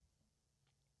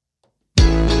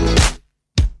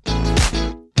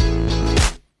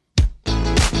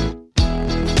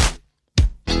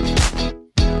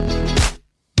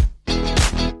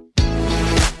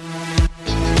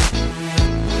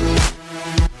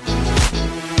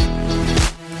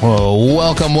Well,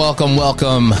 welcome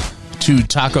to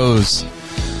Tacos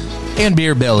and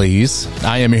Beer Bellies.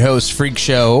 I am your host, Freak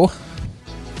Show.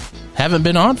 Haven't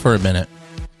been on for a minute.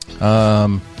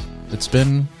 It's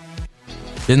been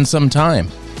some time.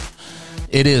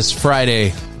 It is Friday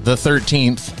the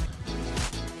 13th.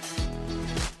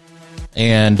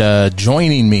 And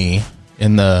joining me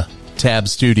in the Tab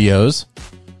Studios,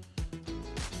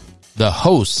 the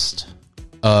host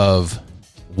of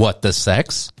What the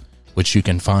Sex, which you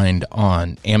can find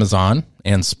on Amazon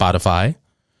and Spotify,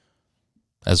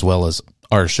 as well as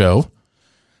our show,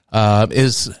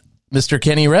 is Mr.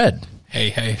 Kenny Red.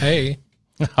 Hey.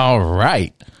 All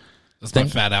right. That's my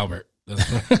Fat Albert.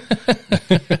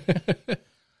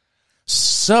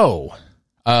 So,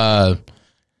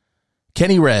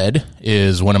 Kenny Red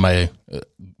is one of my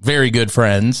very good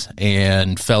friends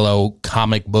and fellow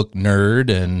comic book nerd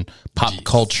and pop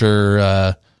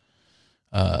culture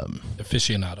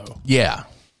aficionado. Yeah.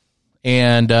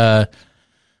 And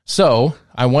so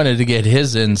I wanted to get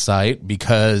his insight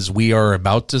because we are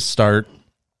about to start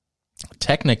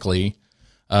technically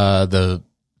the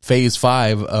phase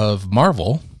 5 of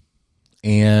Marvel,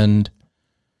 and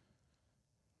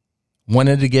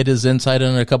wanted to get his insight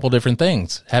on a couple different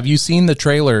things. Have you seen the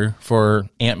trailer for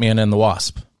Ant-Man and the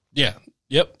Wasp? Yeah.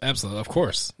 Yep. Absolutely. Of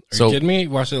course. Are So- you kidding me?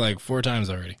 Watched it like 4 times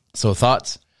already. So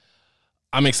thoughts?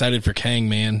 I'm excited for Kang,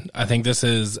 man. I think this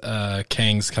is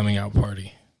Kang's coming out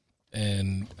party.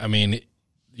 And I mean,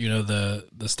 you know, the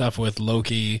stuff with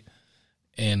Loki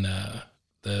and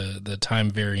the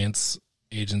Time Variance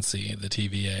Agency, the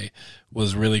TVA,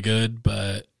 was really good,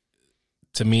 but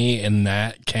to me in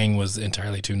that, Kang was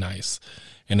entirely too nice.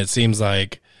 And it seems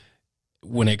like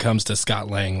when it comes to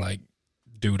Scott Lang, like,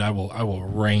 dude, I will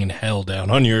rain hell down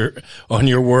on your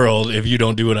world if you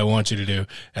don't do what I want you to do.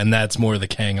 And that's more the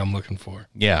Kang I'm looking for.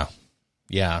 Yeah.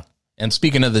 And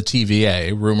speaking of the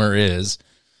TVA, rumor is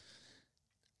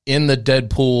in the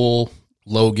Deadpool,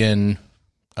 Logan,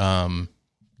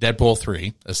 Deadpool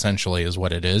 3, essentially is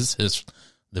what it is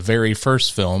the very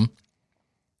first film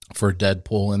for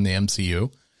Deadpool in the MCU.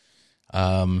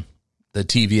 The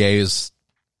TVA is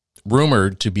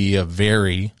rumored to be a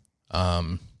very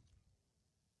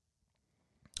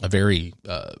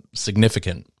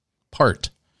significant part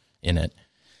in it.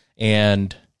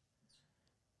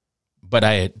 But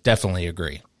I definitely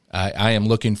agree. I am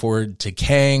looking forward to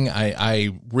Kang. I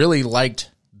really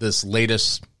liked this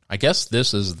latest, I guess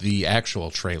this is the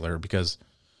actual trailer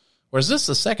or is this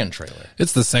the second trailer?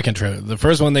 It's the second trailer. The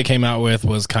first one they came out with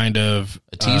was kind of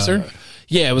A teaser?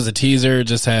 Yeah, it was a teaser.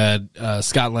 Just had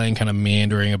Scott Lang kind of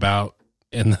meandering about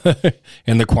in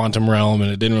the quantum realm, and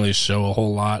it didn't really show a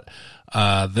whole lot.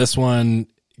 This one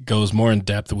goes more in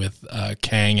depth with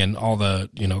Kang and all the,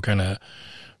 kind of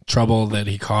trouble that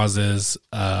he causes.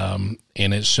 And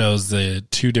it shows the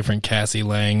 2 different Cassie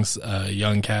Langs,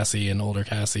 young Cassie and older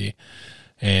Cassie.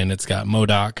 And it's got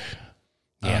MODOK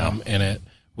in it,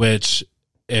 which,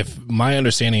 if my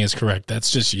understanding is correct,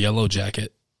 that's just Yellow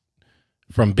Jacket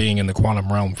from being in the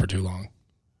quantum realm for too long.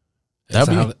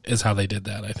 Is how they did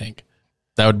that, I think.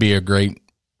 That would be a great,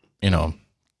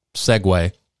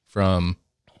 segue from,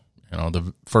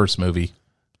 the first movie.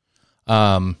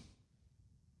 What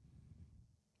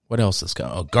else is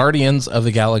going on? Guardians of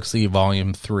the Galaxy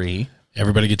Volume 3.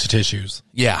 Everybody get your tissues.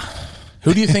 Yeah.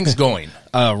 Who do you think's going?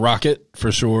 Rocket,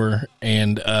 for sure.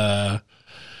 And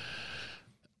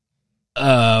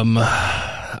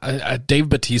Dave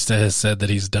Bautista has said that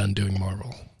he's done doing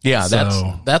Marvel. Yeah,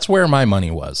 that's where my money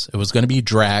was. It was going to be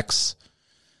Drax.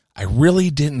 I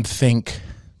really didn't think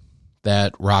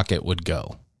that Rocket would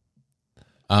go.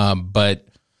 But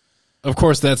of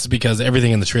course, that's because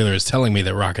everything in the trailer is telling me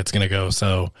that Rocket's going to go.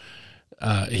 So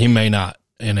he may not,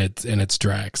 and it's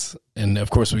Drax. And of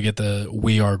course, we get the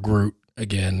 "We Are Groot"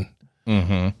 again.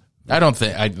 Mm-hmm. I don't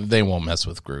think they won't mess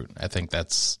with Groot. I think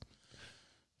that's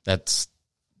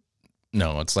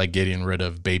no. It's like getting rid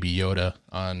of Baby Yoda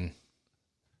on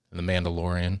The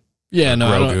Mandalorian. Yeah, no,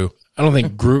 Grogu. I don't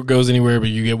think Groot goes anywhere. But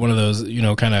you get one of those,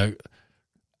 kind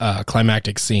of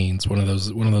climactic scenes. One of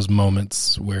those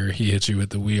moments where he hits you with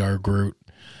the "We Are Groot."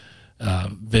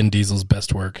 Vin Diesel's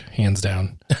best work, hands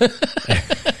down.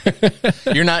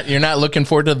 You're not looking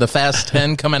forward to the Fast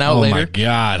 10 coming out later? Oh my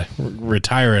God,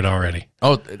 retire it already.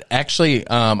 Oh, actually,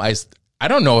 I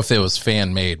don't know if it was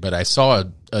fan made, but I saw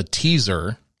a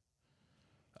teaser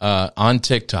on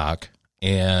TikTok,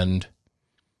 and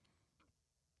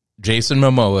Jason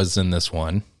Momoa is in this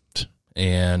one,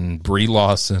 and Brie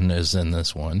Larson is in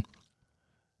this one,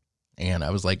 and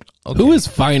I was like, okay. Who is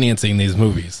financing these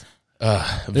movies?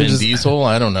 Vin Diesel?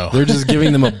 I don't know. They're just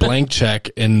giving them a blank check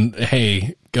and,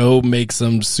 hey, go make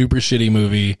some super shitty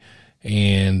movie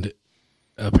and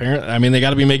apparently, I mean, they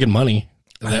got to be making money.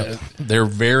 They're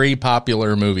very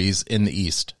popular movies in the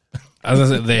East. I was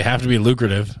gonna say, they have to be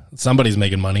lucrative. Somebody's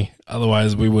making money.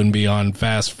 Otherwise, we wouldn't be on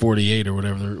Fast 48 or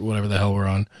whatever the hell we're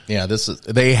on. Yeah,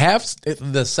 they have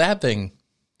the sad thing.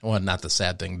 Well, not the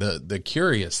sad thing. The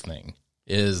curious thing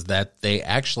is that they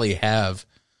actually have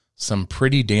some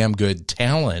pretty damn good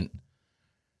talent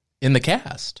in the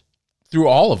cast through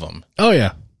all of them. Oh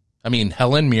yeah. I mean,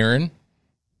 Helen Mirren,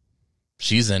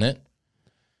 she's in it.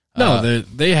 No,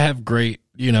 they have great,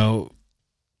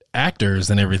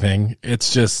 actors and everything.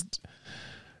 It's just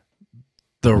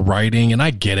the writing, and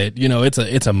I get it.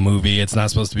 It's a movie. It's not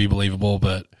supposed to be believable,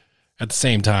 but at the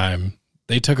same time,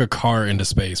 they took a car into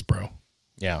space, bro.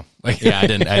 Yeah. I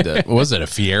didn't. Was it a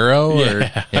Fiero?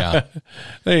 Yeah. Yeah.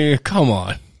 Hey, come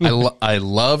on. I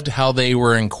loved how they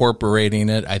were incorporating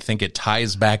it. I think it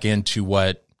ties back into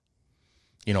what,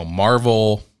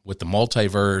 Marvel with the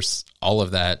multiverse, all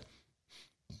of that.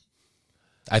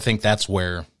 I think that's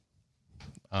where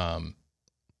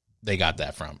they got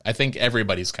that from. I think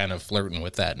everybody's kind of flirting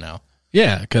with that now.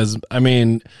 Yeah, because, I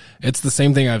mean, it's the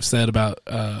same thing I've said about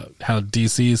how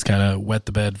DC's kind of wet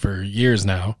the bed for years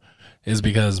now, is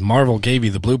because Marvel gave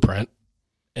you the blueprint,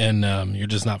 and you're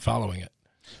just not following it.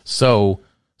 So,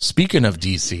 speaking of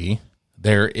DC,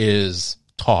 there is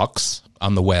talks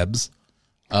on the webs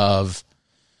of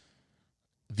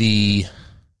the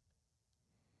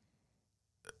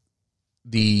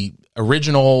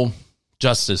original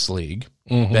Justice League,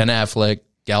 Ben Affleck,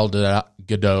 Gal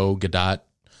Gadot,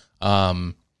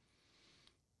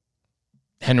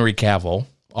 Henry Cavill,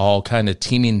 all kind of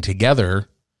teaming together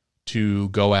to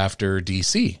go after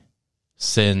DC,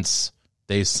 since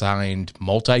they signed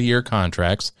multi-year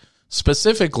contracts,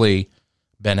 specifically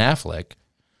Ben Affleck,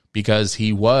 because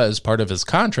he was, part of his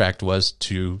contract was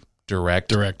to direct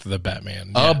the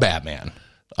Batman.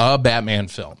 A Batman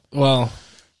film. Well,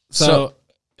 so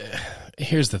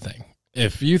here's the thing.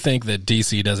 If you think that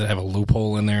DC doesn't have a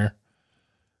loophole in there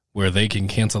where they can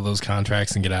cancel those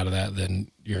contracts and get out of that, then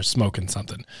you're smoking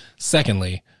something.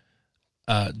 Secondly,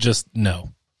 just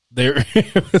no.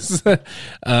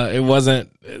 It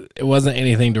wasn't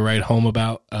anything to write home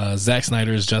about. Zack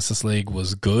Snyder's Justice League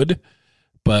was good,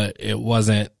 but it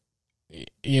wasn't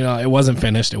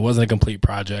finished. It wasn't a complete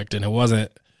project, and it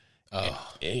wasn't.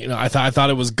 I thought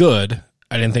it was good.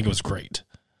 I didn't think it was great.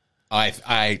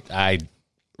 I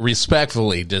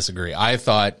respectfully disagree. I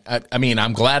thought,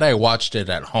 I'm glad I watched it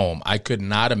at home. I could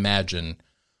not imagine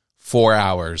 4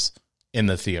 hours in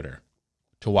the theater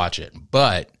to watch it.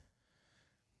 But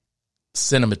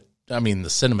the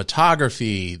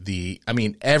cinematography,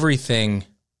 everything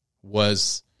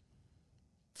was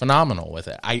phenomenal with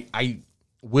it. I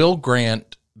will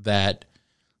grant that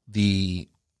the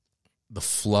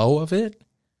flow of it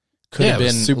could have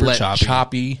been super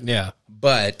choppy. Yeah.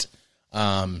 But,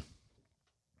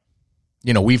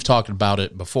 we've talked about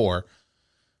it before.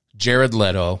 Jared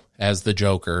Leto as the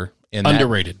Joker.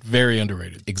 Underrated. Very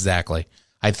underrated. Exactly.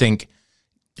 I think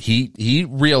he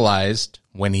realized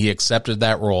when he accepted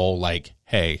that role, like,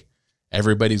 hey,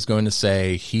 everybody's going to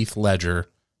say Heath Ledger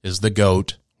is the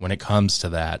GOAT when it comes to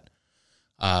that.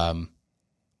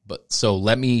 But so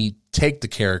let me take the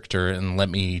character and let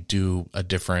me do a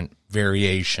different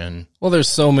variation. Well, there's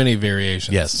so many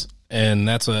variations. Yes. And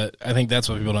I think that's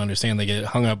what people don't understand. They get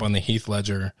hung up on the Heath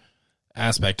Ledger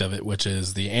aspect of it, which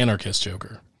is the anarchist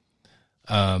Joker.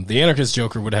 The anarchist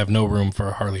Joker would have no room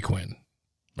for Harley Quinn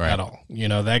at all.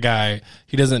 That guy,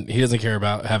 he doesn't care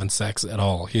about having sex at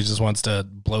all. He just wants to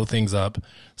blow things up,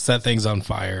 set things on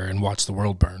fire, and watch the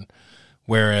world burn.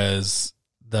 Whereas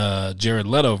the Jared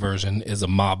Leto version is a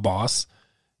mob boss,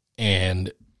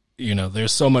 and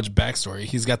there's so much backstory.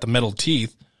 He's got the metal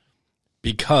teeth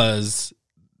because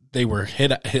they were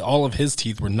hit. All of his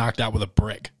teeth were knocked out with a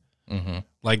brick. Mm-hmm.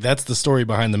 Like, that's the story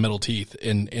behind the metal teeth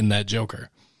in that Joker.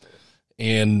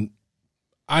 And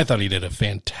I thought he did a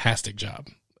fantastic job.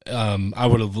 I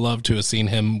would have loved to have seen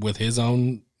him with his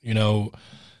own,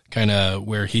 kind of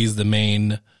where he's the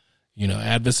main,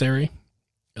 adversary.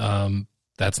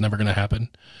 That's never going to happen.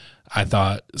 I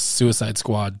thought Suicide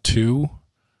Squad 2,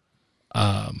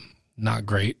 not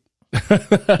great.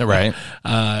 Right.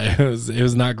 It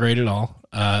was not great at all.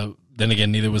 Then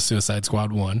again, neither was Suicide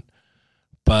Squad 1.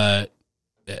 But,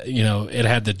 it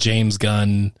had the James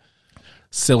Gunn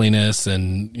silliness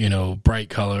and, bright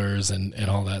colors and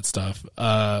all that stuff.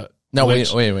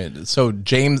 Wait. So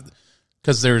James,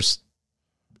 because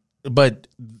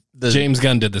James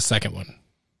Gunn did the second one.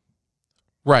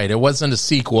 Right. It wasn't a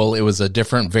sequel. It was a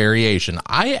different variation.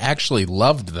 I actually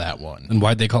loved that one. And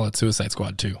why'd they call it Suicide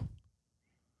Squad 2?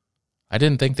 I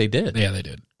didn't think they did. Yeah, they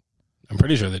did. I'm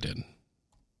pretty sure they did.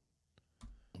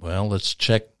 Well, let's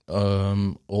check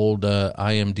old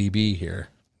IMDb here.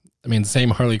 I mean, same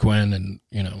Harley Quinn and,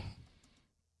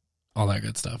 all that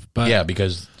good stuff. But Yeah,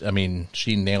 because, I mean,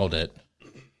 she nailed it.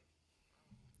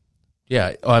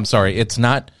 Yeah. Oh, I'm sorry. It's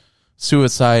not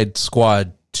Suicide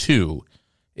Squad 2.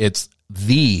 It's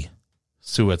The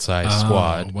Suicide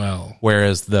Squad. Well,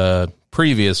 Whereas the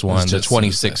previous one, the just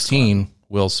 2016,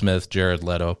 Will Smith, Jared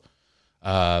Leto.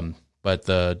 But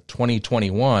the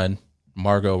 2021,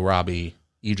 Margot Robbie,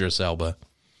 Idris Elba.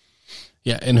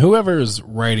 yeah, and whoever's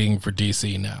writing for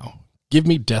DC now, give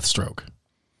me Deathstroke.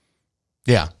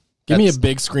 Yeah. Give me a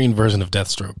big screen version of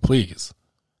Deathstroke, please.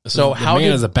 So The how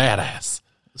man is a badass.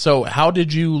 So how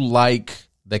did you like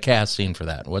the casting for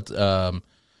that? What? Hold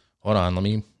on, let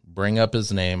me bring up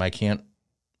his name. I can't.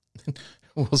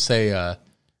 We'll say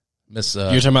Miss. You're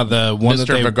talking about the one Mr.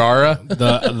 that they Vergara.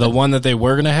 the one that they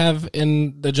were gonna have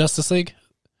in the Justice League,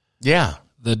 Yeah,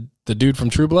 the dude from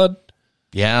True Blood.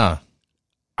 yeah.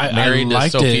 I Married to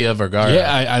liked Sofia it. Vergara.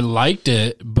 Yeah, I liked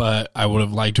it, but I would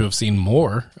have liked to have seen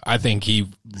more. I think he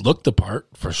looked the part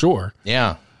for sure.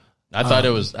 Yeah, I thought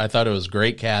it was. I thought it was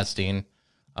great casting.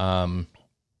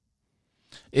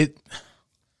 It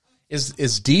is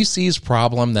DC's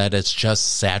problem that it's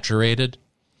just saturated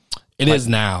It is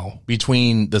now.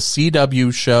 between the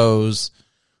CW shows,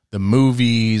 the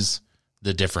movies,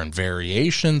 the different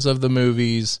variations of the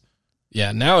movies.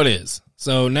 Yeah, now it is.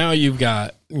 So now you've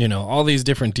got, all these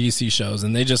different DC shows,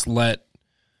 and they just let,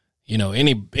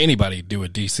 anybody do a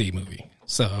DC movie.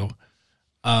 So,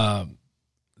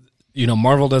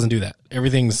 Marvel doesn't do that.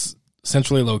 Everything's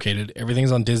centrally located.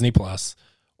 Everything's on Disney Plus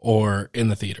or in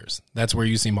the theaters. That's where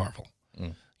you see Marvel.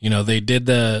 They did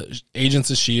the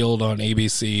Agents of S.H.I.E.L.D. on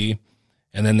ABC,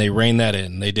 and then they reined that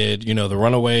in. They did, the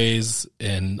Runaways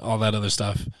and all that other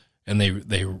stuff, and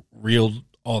they reeled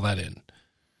all that in.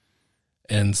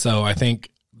 And so I think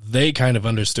they kind of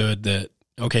understood that,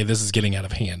 okay, this is getting out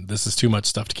of hand. This is too much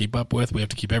stuff to keep up with. We have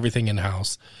to keep everything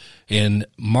in-house. And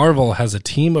Marvel has a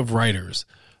team of writers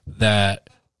that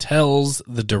tells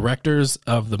the directors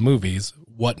of the movies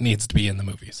what needs to be in the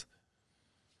movies.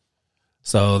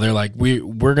 So they're like,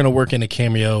 we're going to work in a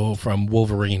cameo from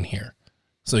Wolverine here.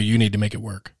 So you need to make it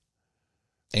work.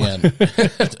 And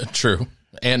true.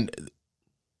 And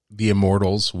the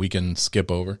Immortals we can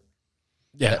skip over.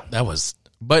 Yeah. That was,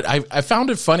 but I found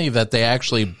it funny that they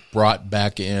actually brought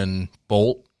back in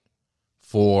Bolt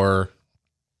for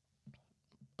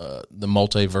the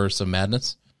Multiverse of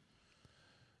Madness.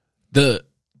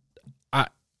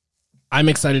 I'm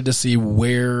excited to see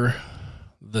where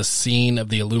the scene of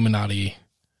the Illuminati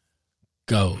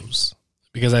goes,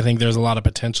 because I think there's a lot of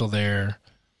potential there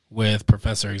with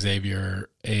Professor Xavier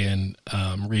and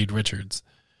Reed Richards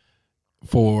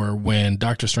for when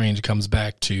Doctor Strange comes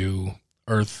back to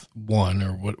Earth 1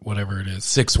 or whatever it is.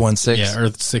 616. Yeah,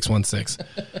 Earth 616.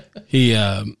 He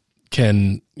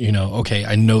can, okay,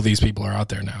 I know these people are out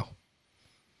there now.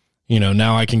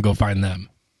 Now I can go find them.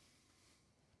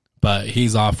 But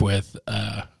he's off with...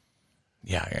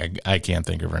 Yeah, I can't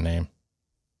think of her name.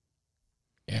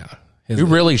 yeah. We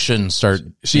really shouldn't start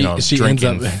She drinking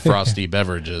ends up- frosty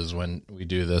beverages when we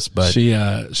do this. But She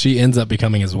ends up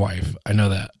becoming his wife. I know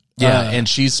that. yeah, and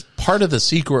she's part of the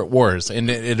Secret Wars. And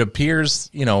it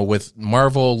appears, with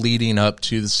Marvel leading up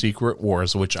to the Secret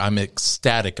Wars, which I'm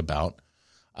ecstatic about.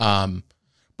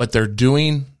 But they're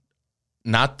doing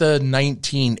not the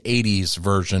 1980s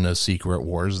version of Secret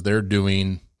Wars. They're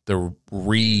doing the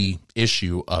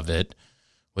reissue of it,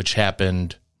 which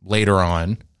happened later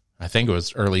on. I think it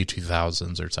was early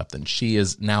 2000s or something. She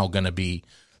is now going to be,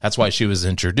 that's why she was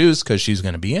introduced, because she's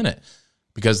going to be in it.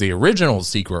 Because the original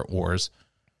Secret Wars,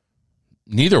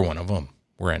 neither one of them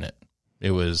were in it.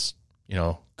 It was,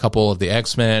 a couple of the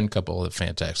X-Men, couple of the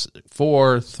Fantastic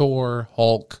Four, Thor,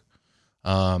 Hulk.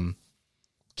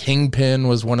 Kingpin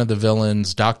was one of the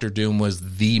villains. Doctor Doom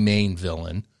was the main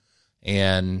villain.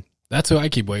 And That's who I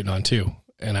keep waiting on, too.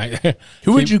 And I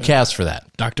who would you cast for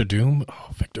that? Dr. Doom? Oh,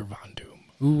 Victor Von Doom.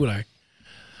 Who would I...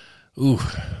 Ooh,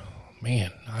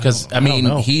 man. Because, don't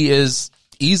know. he is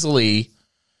easily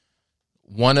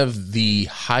one of the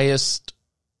highest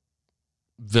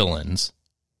villains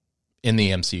in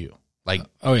the MCU. Like,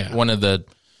 Oh, yeah. one of the...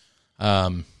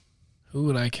 Who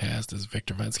would I cast as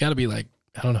Victor Von? It's got to be like,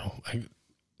 I don't know, like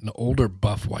an older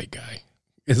buff white guy.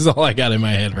 This is all I got in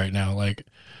my head right now. Like,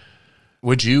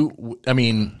 would you...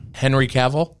 Henry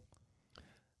Cavill?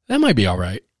 that might be all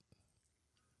right.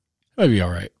 That might be all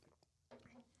right.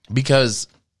 Because,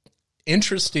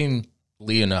 interestingly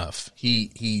enough,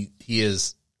 he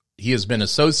has been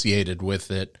associated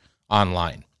with it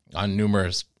online on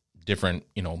numerous different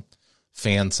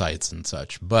fan sites and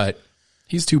such. But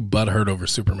He's too butthurt over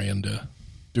Superman to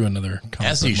do another comic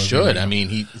As book he movie should. now. I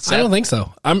mean, I don't think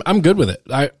so. I'm good with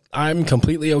it. I'm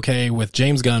completely okay with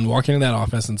James Gunn walking into that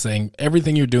office and saying,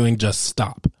 everything you're doing, just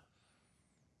stop.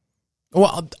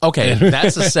 Well, okay,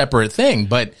 that's a separate thing,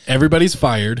 but Everybody's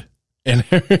fired. And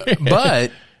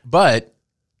but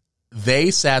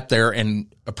they sat there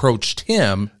and approached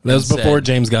him. that was and before said,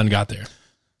 James Gunn got there.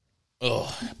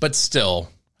 but still,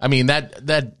 I mean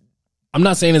that I'm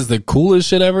not saying it's the coolest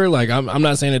shit ever. Like I'm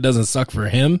not saying it doesn't suck for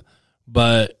him,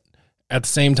 but at the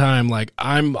same time, like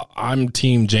I'm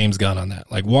team James Gunn on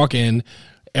that. Like walk in,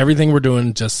 everything we're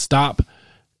doing, just stop.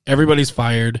 Everybody's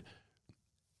fired.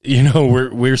 You know,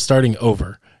 we're starting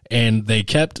over. And they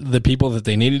kept the people that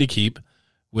they needed to keep,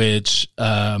 which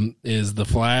is the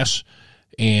Flash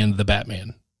and the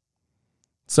Batman.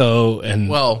 So, and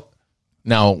well,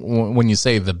 now when you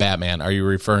say the Batman, are you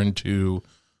referring to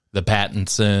the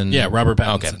Pattinson? yeah, Robert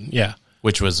Pattinson. Okay. Yeah.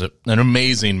 Which was an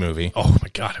amazing movie. Oh my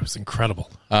God, it was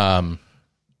incredible. And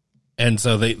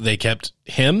so they kept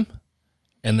him,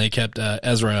 and they kept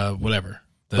Ezra, whatever.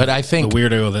 But I think the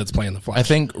weirdo that's playing the Flash. I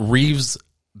think Reeves'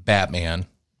 Batman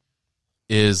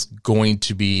is going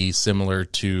to be similar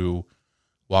to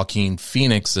Joaquin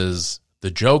Phoenix's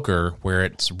The Joker, where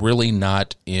it's really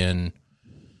not in,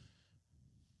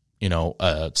 you know,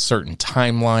 a certain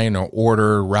timeline or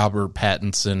order. Robert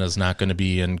Pattinson is not going to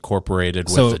be incorporated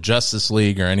with the Justice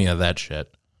League or any of that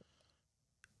shit.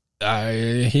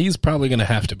 He's probably going to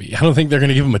have to be. I don't think they're going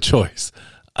to give him a choice.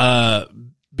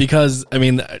 Because, I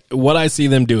mean, what I see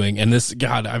them doing, and this,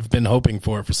 God, I've been hoping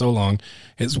for it for so long,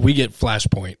 is we get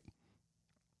Flashpoint.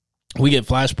 We get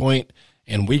Flashpoint,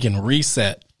 and we can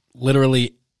reset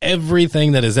literally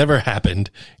everything that has ever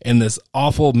happened in this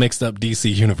awful mixed up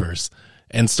DC universe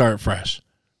and start fresh.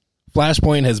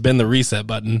 Flashpoint has been the reset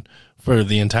button for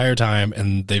the entire time,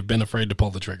 and they've been afraid to pull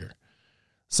the trigger.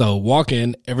 So walk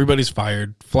in, everybody's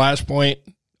fired. Flashpoint,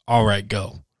 all right,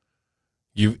 go.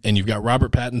 You've got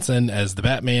Robert Pattinson as the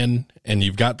Batman, and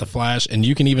you've got the Flash, and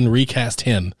you can even recast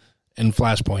him in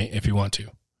Flashpoint if you want to.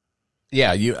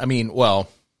 Yeah,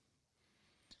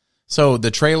 so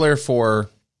the trailer for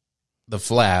The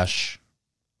Flash,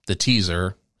 the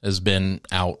teaser, has been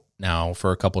out now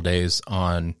for a couple days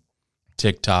on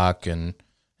TikTok and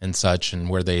such, and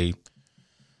where they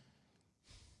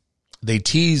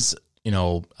tease, you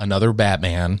know, another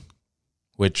Batman,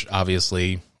 which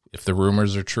obviously, if the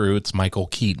rumors are true, it's Michael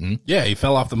Keaton. Yeah, he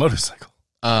fell off the motorcycle.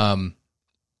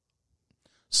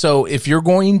 So if you're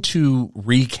going to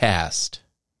recast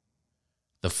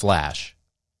The Flash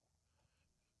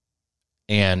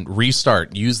and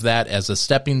restart, use that as a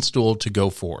stepping stool to go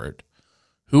forward,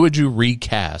 who would you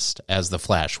recast as the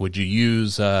Flash? Would you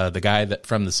use the guy that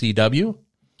from the CW?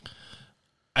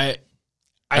 I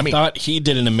thought he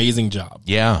did an amazing job.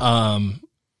 Yeah.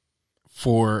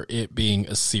 For it being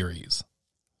a series,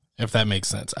 if that makes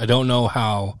sense. I don't know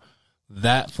how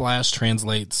that Flash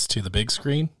translates to the big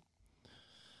screen.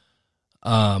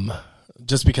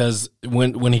 Just because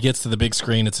when he gets to the big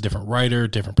screen, it's a different writer,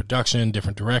 different production,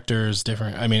 different directors,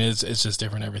 different. I mean, it's just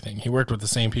different everything. He worked with the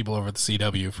same people over at the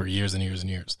CW for years and years and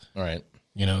years. All right.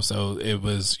 You know, so it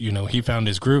was, you know, he found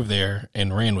his groove there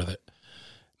and ran with it.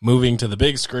 Moving to the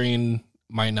big screen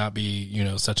might not be, you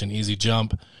know, such an easy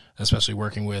jump, especially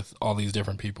working with all these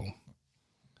different people.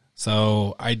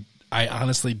 So I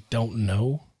honestly don't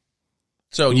know.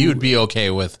 So you would be okay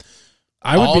with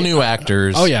new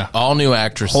actors. Oh yeah, all new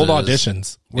actresses. Hold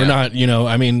auditions. We're not, you know.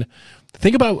 I mean,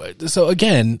 think about. So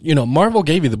again, you know, Marvel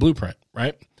gave you the blueprint,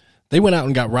 right? They went out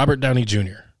and got Robert Downey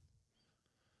Jr.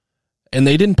 and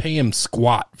they didn't pay him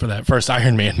squat for that first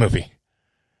Iron Man movie.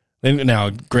 Now,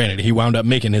 granted, he wound up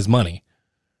making his money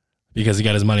because he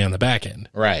got his money on the back end.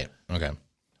 Right. Okay.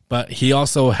 But he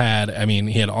also had, I mean,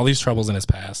 he had all these troubles in his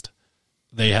past.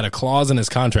 They had a clause in his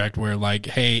contract where, like,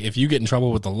 hey, if you get in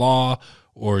trouble with the law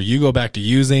or you go back to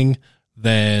using,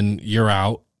 then you're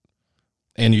out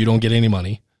and you don't get any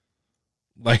money.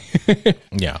 Like,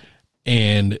 yeah.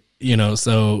 And, you know,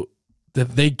 so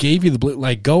they gave you the blue,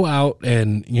 like, go out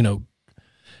and, you know,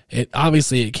 it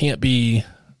can't be,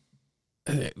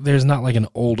 there's not like an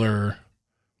older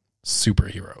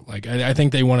superhero. Like, I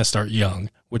think they want to start young,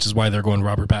 which is why they're going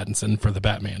Robert Pattinson for the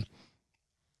Batman.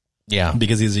 Yeah.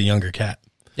 Because he's a younger cat.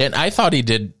 And I thought he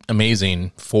did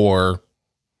amazing for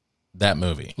that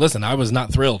movie. Listen, I was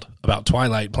not thrilled about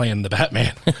Twilight playing the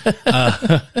Batman.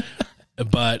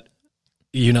 But,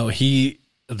 you know,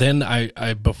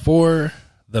 before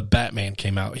the Batman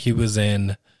came out, he was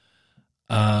in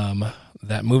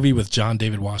that movie with John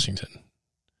David Washington.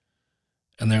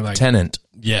 And they're like, Tenet.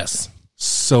 Yes.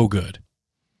 So good.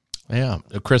 Yeah.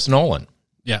 Chris Nolan.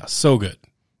 Yeah. So good.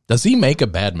 Does he make a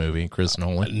bad movie, Chris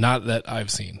Nolan? Not that I've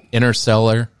seen.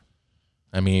 Interstellar.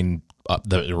 I mean,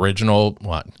 the original.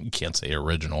 Well, you can't say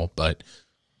original, but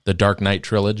the Dark Knight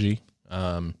trilogy.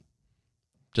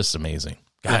 Just amazing.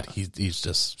 God, he's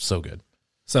just so good.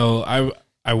 So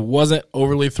I wasn't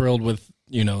overly thrilled with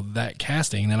that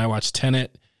casting. Then I watched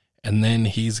Tenet. And then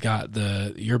he's got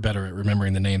you're better at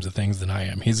remembering the names of things than I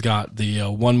am. He's got the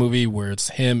one movie where it's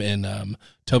him and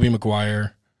Tobey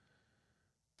Maguire.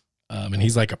 And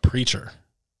he's like a preacher.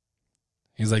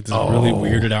 He's like this really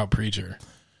weirded out preacher.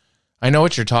 I know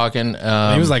what you're talking.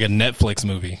 He was like a Netflix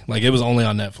movie. Like it was only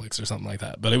on Netflix or something like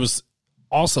that. But it was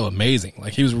also amazing.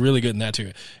 Like he was really good in that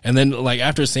too. And then like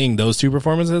after seeing those two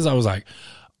performances, I was like,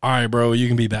 all right, bro, you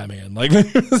can be Batman. Like,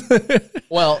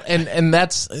 well, and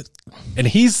that's,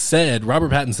 and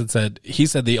Robert Pattinson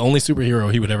said the only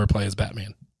superhero he would ever play is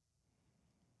Batman.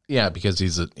 Yeah, because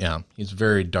he's a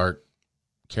very dark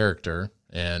character,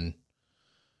 and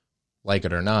like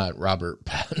it or not, Robert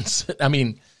Pattinson, I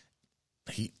mean,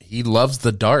 he loves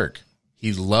the dark.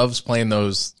 He loves playing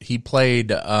those. He played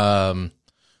the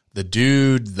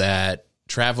dude that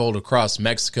traveled across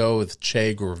Mexico with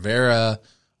Che Guevara.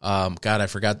 God, I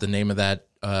forgot the name of that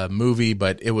movie,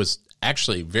 but it was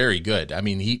actually very good. I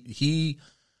mean, he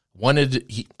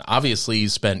obviously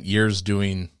spent years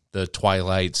doing the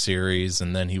Twilight series,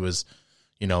 and then he was,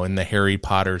 in the Harry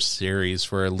Potter series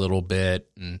for a little bit.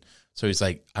 And so he's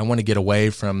like, I want to get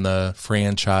away from the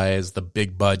franchise, the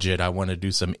big budget. I want to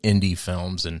do some indie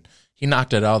films, and he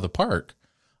knocked it out of the park.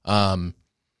 But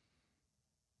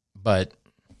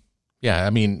yeah,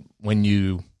 I mean, when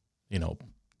you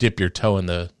dip your toe in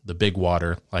the big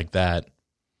water like that,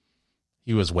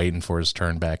 he was waiting for his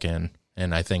turn back in,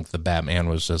 and I think the Batman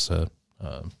was just a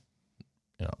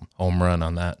home run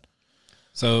on that.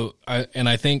 So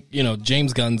I think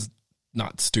James Gunn's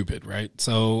not stupid, right?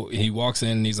 So he walks in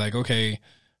and he's like, okay,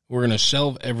 we're gonna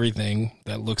shelve everything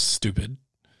that looks stupid.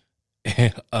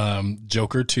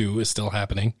 Joker 2 is still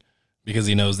happening because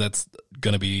he knows that's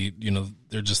gonna be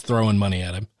they're just throwing money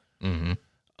at him. Mm-hmm.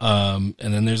 And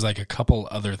then there's like a couple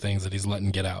other things that he's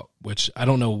letting get out, which I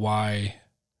don't know why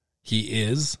he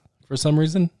is for some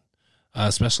reason,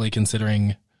 especially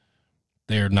considering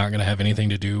they're not going to have anything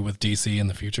to do with DC in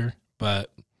the future.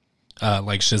 But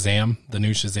like Shazam, the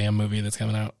new Shazam movie that's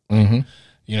coming out, mm-hmm.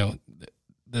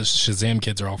 The Shazam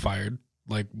kids are all fired.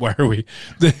 Like, why are we?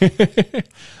 I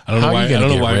don't know why. I don't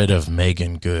know why. Get rid of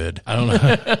Megan Good. I don't know.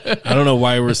 I don't know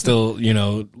why we're still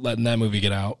letting that movie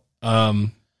get out.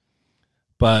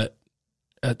 But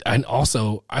and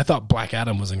also, I thought Black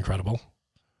Adam was incredible.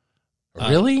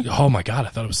 Really? Oh my God, I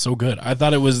thought it was so good. I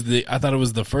thought it was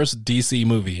the first DC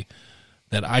movie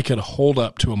that I could hold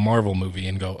up to a Marvel movie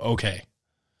and go, okay,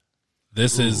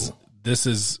 this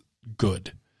is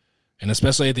good. And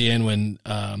especially at the end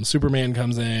when Superman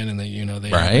comes in and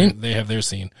they have their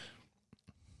scene.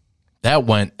 That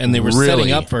went, and they were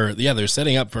setting up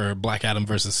for Black Adam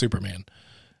versus Superman.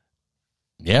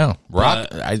 Yeah, Rock.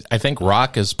 I think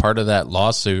Rock is part of that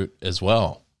lawsuit as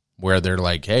well, where they're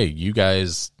like, "Hey, you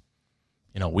guys,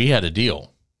 we had a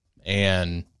deal,"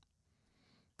 and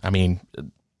I mean,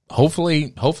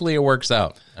 hopefully it works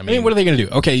out. I mean, what are they going to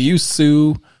do? Okay, you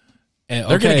sue, and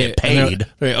they're going to get paid.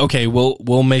 Okay,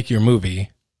 we'll make your movie,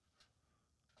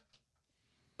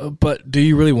 but do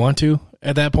you really want to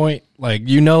at that point? Like,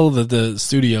 that the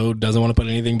studio doesn't want to put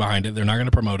anything behind it. They're not going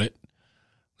to promote it.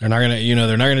 They're not gonna,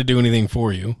 they're not gonna do anything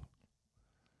for you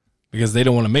because they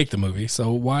don't want to make the movie.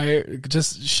 So why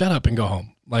just shut up and go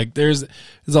home? Like there's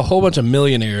a whole bunch of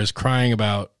millionaires crying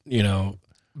about,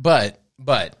 But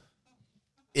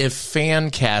if fan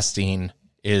casting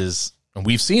is, and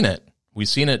we've seen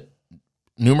it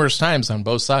numerous times on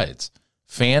both sides.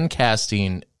 Fan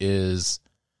casting is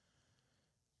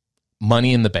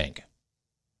money in the bank.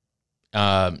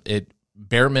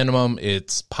 Bare minimum,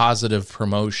 it's positive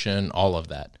promotion, all of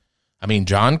that. I mean,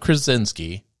 John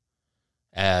Krasinski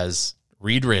as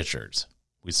Reed Richards,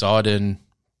 we saw it in,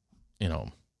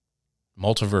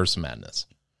 Multiverse Madness.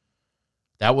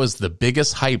 That was the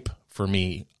biggest hype for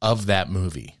me of that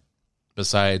movie,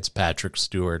 besides Patrick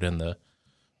Stewart and the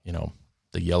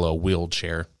yellow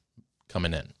wheelchair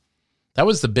coming in. That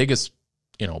was the biggest,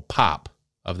 pop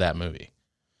of that movie.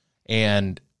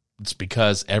 And it's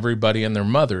because everybody and their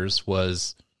mothers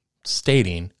was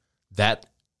stating that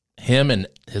him and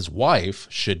his wife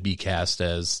should be cast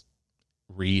as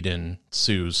Reed and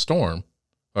Sue Storm,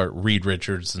 or Reed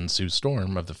Richards and Sue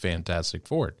Storm of the Fantastic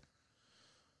Four.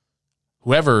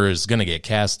 Whoever is going to get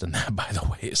cast in that, by the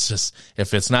way, it's just,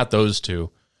 if it's not those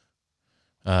two,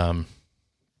 they're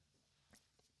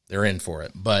in for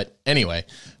it. But anyway,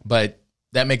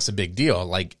 that makes a big deal.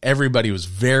 Like, everybody was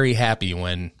very happy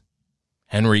when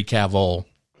Henry Cavill,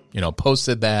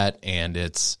 posted that, and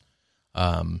it's,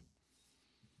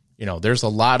 there's a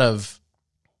lot of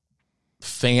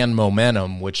fan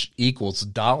momentum, which equals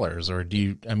dollars. Or do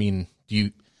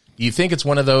you think it's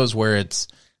one of those where it's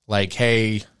like,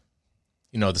 hey,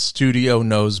 the studio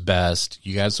knows best,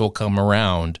 you guys will come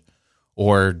around,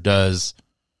 or does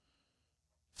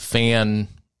fan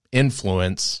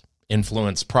influence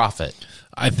profit?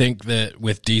 I think that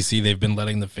with DC, they've been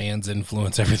letting the fans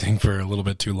influence everything for a little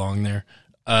bit too long there.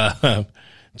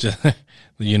 Just,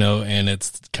 and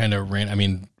it's kind of ran. I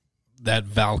mean, that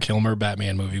Val Kilmer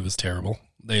Batman movie was terrible.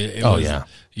 They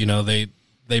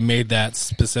made that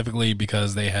specifically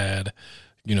because they had,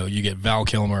 you get Val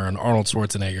Kilmer and Arnold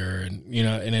Schwarzenegger, and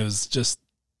and it was just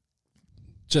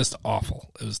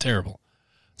awful. It was terrible.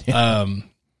 And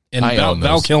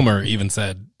Val Kilmer even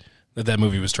said that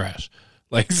movie was trash.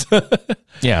 Like,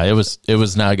 yeah, it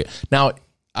was not good. Now,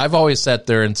 I've always sat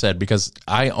there and said, because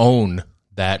I own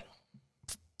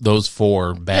those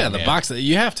 4 Batman. Yeah, the box that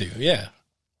you have to, yeah.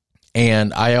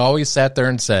 And I always sat there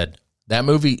and said, the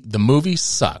movie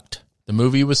sucked. The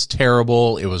movie was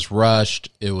terrible. It was rushed.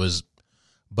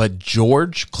 But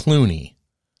George Clooney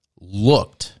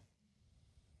looked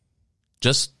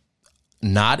just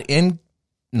not in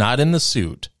the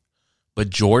suit, but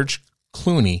George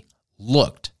Clooney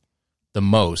looked the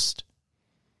most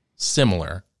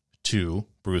similar to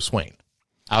Bruce Wayne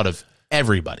out of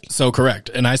everybody. So correct.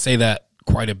 And I say that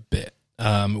quite a bit.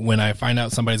 When I find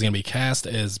out somebody's going to be cast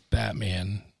as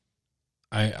Batman,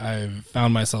 I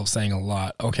found myself saying a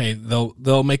lot, okay,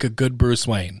 they'll make a good Bruce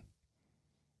Wayne,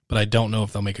 but I don't know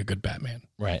if they'll make a good Batman.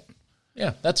 Right.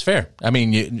 Yeah, that's fair. I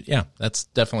mean, yeah, that's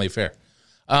definitely fair.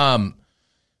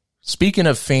 Speaking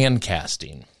of fan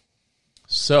casting,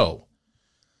 so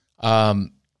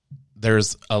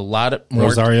there's a lot of more.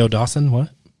 Rosario Dawson, what?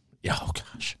 Yeah, oh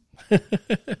gosh.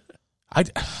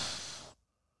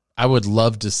 I would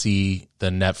love to see the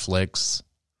Netflix,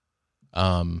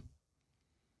 the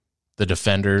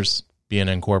Defenders being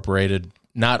incorporated.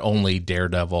 Not only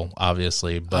Daredevil,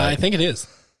 obviously, but I think it is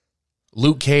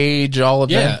Luke Cage, all of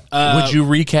them. Would you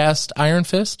recast Iron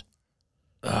Fist?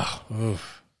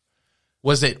 Oof.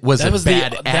 Was it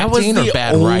bad acting or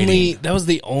bad writing? That was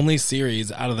the only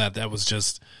series out of that was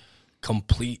just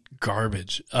complete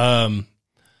garbage. I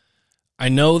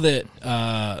know that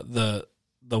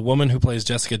the woman who plays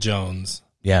Jessica Jones,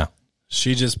 yeah,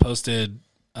 she just posted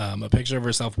a picture of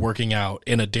herself working out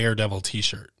in a Daredevil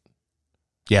t-shirt.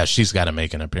 Yeah, she's got to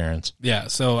make an appearance. Yeah,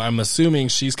 so I'm assuming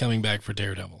she's coming back for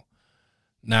Daredevil.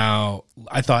 Now,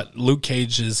 I thought Luke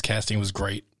Cage's casting was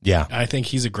great. Yeah, I think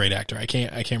he's a great actor. I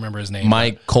can't remember his name.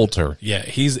 Mike Coulter. Yeah,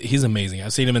 he's amazing.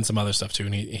 I've seen him in some other stuff too,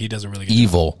 and he does a really good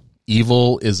Evil. job.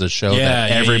 Evil is a show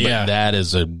that everybody that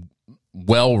is a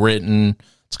well written.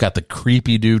 It's got the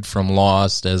creepy dude from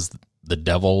Lost as the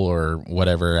devil or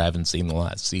whatever. I haven't seen the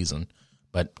last season,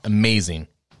 but amazing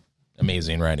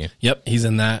writing. Yep, he's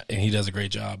in that, and he does a great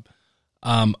job.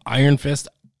 Iron Fist,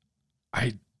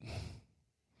 I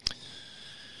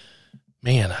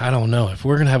don't know if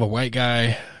we're gonna have a white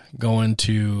guy going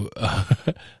to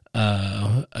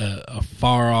a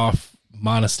far off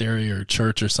monastery or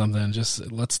church or something.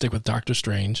 Just let's stick with Doctor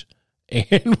Strange.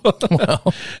 And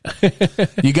well,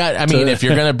 you got. I mean, if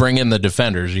you're going to bring in the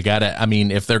Defenders, you got to. I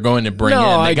mean, if they're going to bring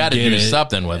in, they got to do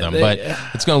something with them. But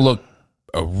it's going to look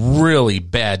a really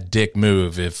bad dick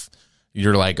move if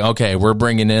you're like, okay, we're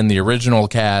bringing in the original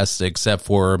cast except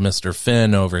for Mr.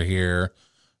 Finn over here,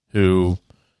 who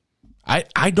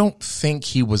I don't think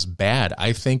he was bad.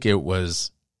 I think it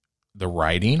was the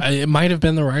writing. It might have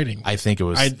been the writing. I think it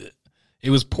was. It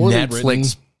was poorly Netflix written.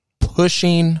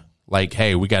 Pushing. Like,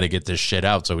 hey, we got to get this shit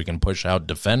out so we can push out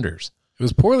Defenders. It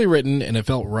was poorly written, and it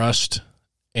felt rushed.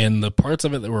 And the parts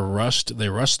of it that were rushed, they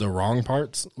rushed the wrong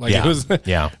parts. Like it was,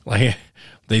 like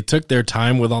they took their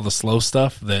time with all the slow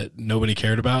stuff that nobody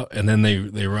cared about, and then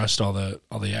they rushed all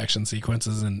the action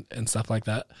sequences and stuff like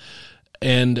that.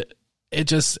 And it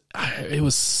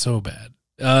was so bad.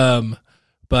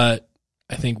 But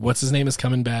I think what's his name is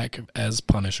coming back as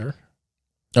Punisher.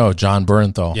 Oh, John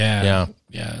Bernthal. Yeah.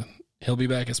 He'll be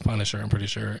back as Punisher, I'm pretty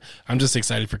sure. I'm just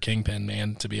excited for Kingpin,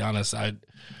 man, to be honest.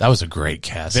 That was a great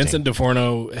casting. Vincent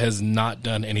D'Onofrio has not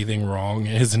done anything wrong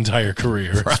in his entire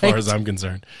career, as far as I'm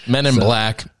concerned. Men in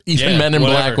Black. Even Men in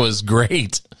Black was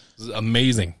great. It was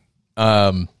amazing.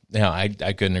 I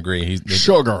couldn't agree.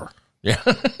 Sugar. Yeah.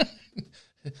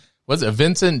 Was it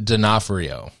Vincent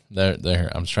D'Onofrio?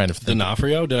 There. I'm trying to think.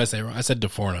 D'Onofrio? Did I say wrong? I said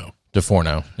D'Onofrio.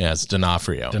 D'Onofrio. Yeah, it's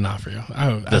D'Onofrio.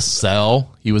 The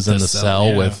Cell. He was in The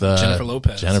Cell with Jennifer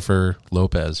Lopez. Jennifer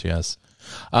Lopez, yes.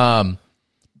 But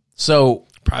So,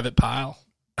 Private Pile.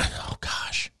 oh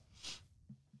gosh,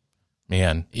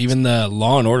 man, Even the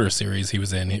Law and Order series he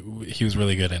was in, he was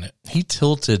really good in it. he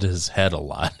tilted his head a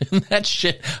lot in that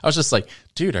shit. I was just like,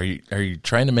 dude, are you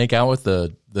trying to make out with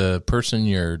the person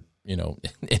you're,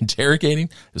 interrogating?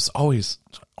 It's always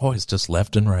just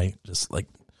left and right, just like,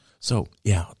 so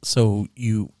yeah, so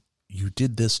you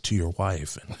did this to your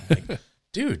wife, and like,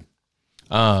 dude,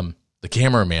 the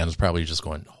cameraman is probably just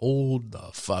going, hold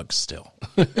the fuck still.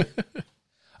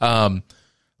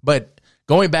 But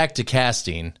going back to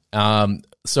casting,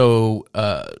 so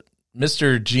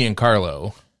Mr.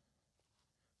 Giancarlo,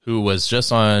 who was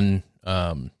just on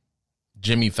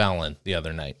Jimmy Fallon the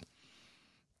other night.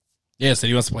 Yeah, so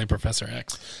he wants to play Professor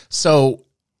X. So,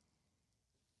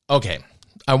 okay,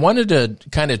 I wanted to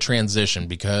kind of transition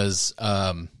because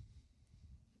to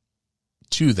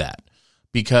that,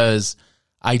 because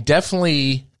I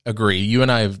definitely agree. You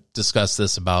and I have discussed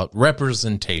this about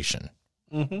representation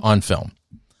on film.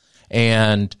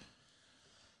 And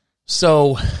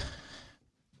so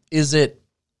is it,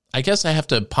 I guess I have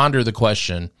to ponder the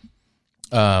question,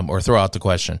 or throw out the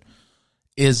question.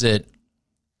 Is it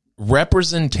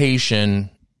representation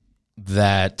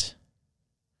that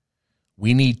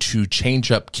we need to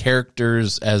change up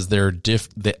characters as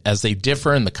as they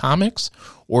differ in the comics,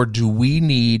 or do we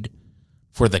need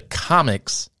for the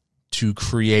comics to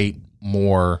create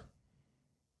more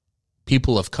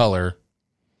people of color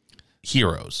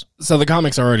heroes? So the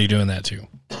comics are already doing that too.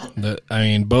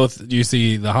 Both, you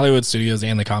see the Hollywood studios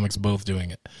and the comics both doing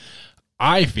it.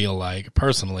 I feel like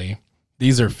personally,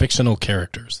 these are fictional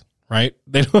characters, right?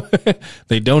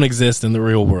 They don't exist in the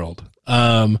real world.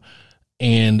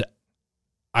 And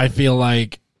I feel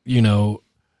like,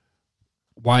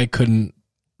 why couldn't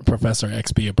Professor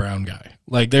X be a brown guy?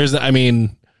 Like there's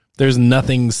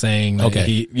nothing saying that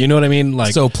Okay. you know what I mean?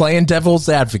 Like, So playing devil's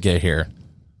advocate here,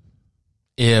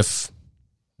 if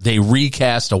they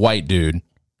recast a white dude,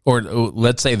 or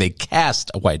let's say they cast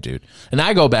a white dude, and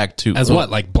I go back to as what,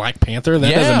 like Black Panther?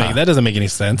 That doesn't make any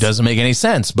sense. Doesn't make any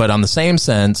sense. But on the same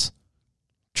sense,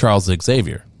 Charles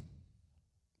Xavier,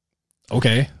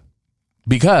 Okay.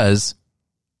 because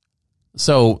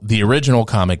so the original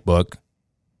comic book,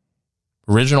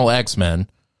 original X-Men,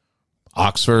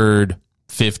 Oxford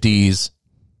 50s,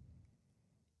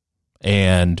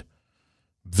 and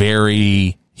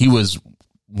he was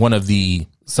one of the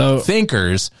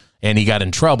thinkers, and he got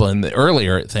in trouble in the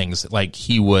earlier things, like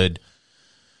he would.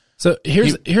 So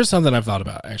here's something I've thought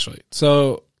about, actually.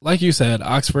 So like you said,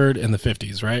 Oxford in the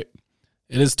 50s, right?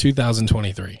 It is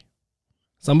 2023.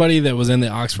 Somebody that was in the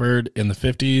Oxford in the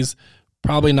 50s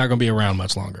probably not going to be around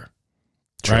much longer.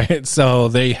 True. Right? So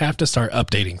they have to start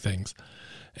updating things.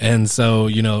 And so,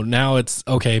 now it's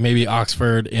okay, maybe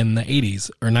Oxford in the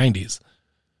 80s or 90s.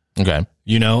 Okay.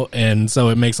 And so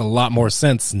it makes a lot more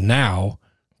sense now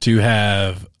to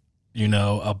have,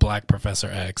 a black Professor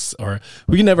X, or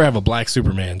we can never have a black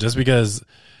Superman just because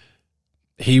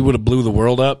he would have blew the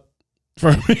world up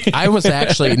for me. I was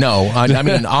actually, no, I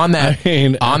mean, on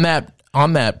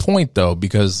that point though,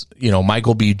 because,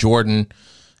 Michael B. Jordan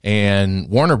and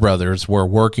Warner Brothers were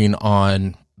working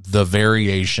on the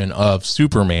variation of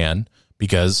Superman,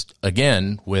 because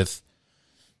again, with,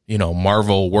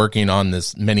 Marvel working on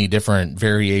this many different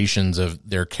variations of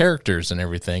their characters and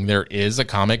everything, there is a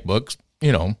comic book,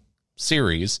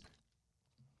 series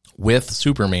with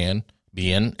Superman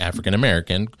being African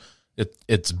American.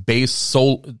 It's based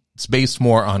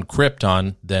more on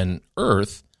Krypton than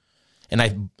Earth. And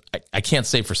I can't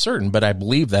say for certain, but I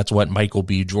believe that's what Michael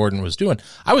B. Jordan was doing.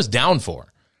 I was down for.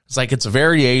 It's like, it's a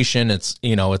variation. It's,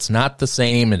 it's not the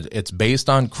same. It's based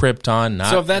on Krypton.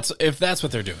 Not, so if that's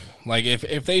what they're doing, like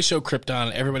if they show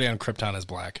Krypton, everybody on Krypton is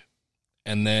black,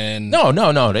 and then no.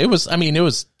 It was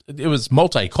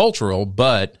multicultural,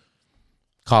 but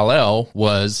Kal-El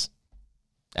was,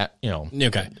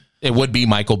 okay, it would be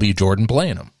Michael B. Jordan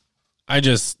playing him. I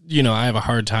just, I have a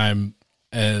hard time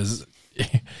as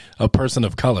a person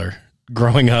of color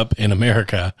growing up in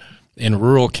America in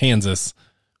rural Kansas.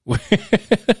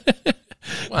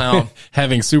 Well,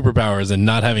 having superpowers and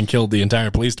not having killed the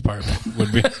entire police department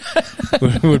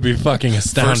would be fucking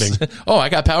astounding. I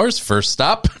got powers. First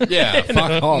stop. Yeah,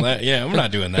 fuck all that. Yeah, I'm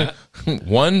not doing that.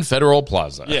 One Federal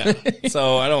Plaza. Yeah.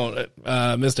 So I don't,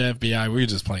 Mr. FBI, we're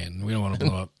just playing. We don't want to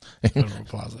blow up Federal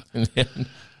Plaza.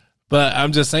 But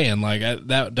I'm just saying, like,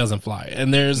 that doesn't fly.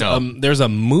 And there's a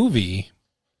movie.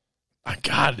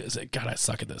 God, I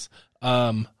suck at this.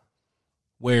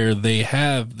 Where they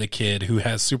have the kid who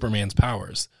has Superman's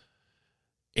powers,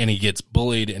 and he gets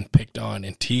bullied and picked on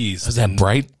and teased. Is that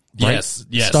Bright Yes.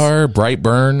 Star,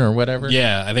 Brightburn, or whatever?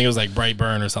 Yeah, I think it was like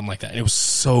Brightburn or something like that. And it was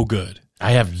so good.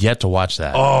 I have yet to watch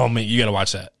that. Oh man, you got to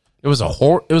watch that. It was a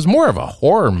horror. It was more of a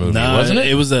horror movie, wasn't it?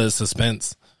 It was a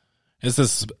suspense. It's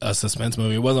a suspense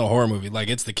movie. It wasn't a horror movie. Like,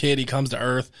 it's the kid, he comes to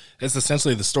Earth. It's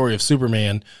essentially the story of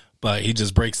Superman, but he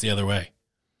just breaks the other way.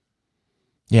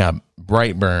 Yeah,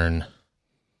 Brightburn.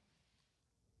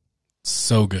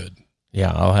 So good.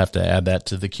 Yeah, I'll have to add that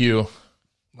to the queue.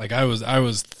 Like, I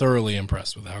was thoroughly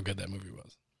impressed with how good that movie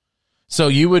was. So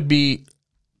you would be,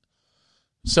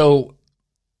 so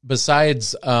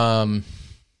besides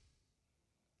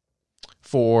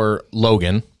for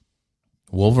Logan,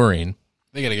 Wolverine,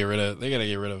 They gotta get rid of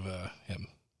him.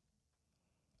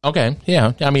 okay,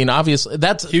 yeah. I mean, obviously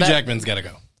that's Hugh Jackman's gotta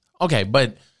go. okay,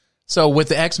 but so with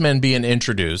the X-Men being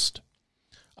introduced,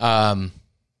 and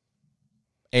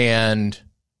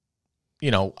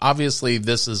obviously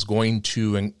this is going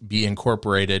to be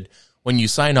incorporated when you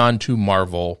sign on to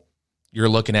Marvel. You're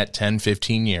looking at 10,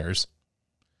 15 years,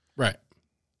 Right.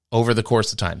 over the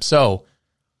course of time. So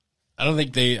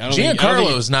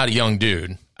Giancarlo is not a young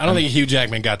dude. I don't think Hugh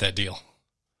Jackman got that deal.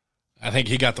 I think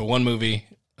he got the one movie.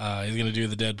 He's going to do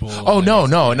the Deadpool. Oh,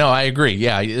 no. I agree.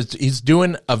 Yeah, he's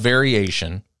doing a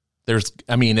variation.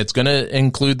 It's going to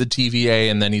include the TVA,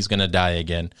 and then he's going to die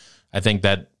again. I think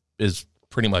that is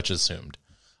pretty much assumed.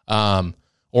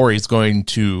 Or he's going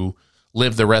to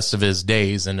live the rest of his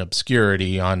days in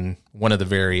obscurity on one of the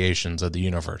variations of the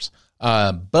universe.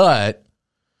 But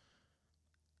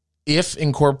if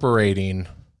incorporating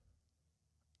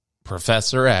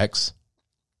Professor X,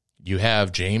 you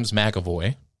have James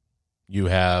McAvoy, you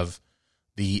have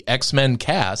the X-Men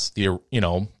cast,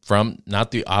 from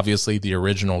not obviously the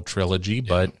original trilogy,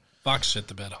 but Fox shit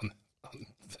the bed on the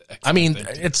X-Men. I mean,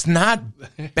 it's not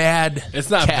bad. It's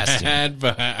not casting. bad,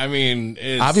 but I mean,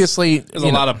 Obviously, there's a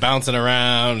lot of bouncing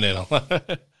around and a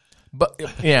lot. But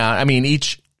yeah, I mean,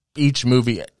 each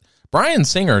movie, Bryan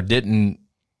Singer didn't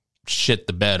shit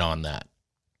the bed on that.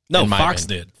 No, Fox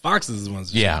did. Fox is the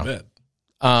ones that shit the bed.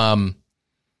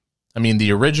 I mean,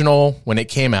 the original, when it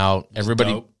came out,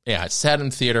 everybody, dope. I sat in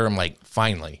theater. I'm like,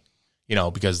 finally,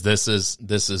 because this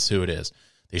is who it is.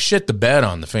 They shit the bed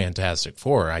on the Fantastic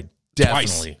Four. I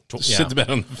definitely shit the bed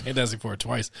on the Fantastic Four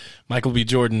twice. Michael B.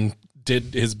 Jordan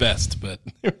did his best, but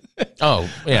oh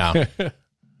yeah,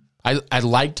 I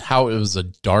liked how it was a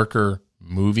darker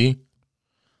movie.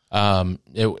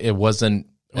 It wasn't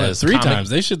three times.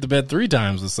 They shit the bed 3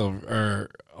 times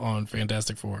on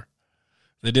Fantastic Four.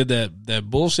 They did that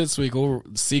bullshit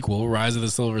sequel, Rise of the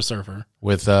Silver Surfer,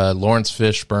 with Lawrence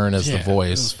Fishburne as the voice.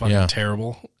 It was fucking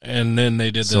terrible. And then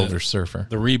they did Silver Surfer,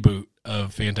 the reboot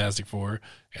of Fantastic Four,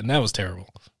 and that was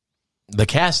terrible. The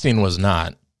casting was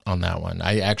not on that one.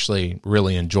 I actually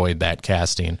really enjoyed that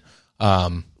casting.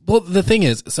 Well, the thing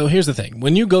is, so here's the thing: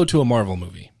 when you go to a Marvel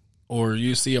movie or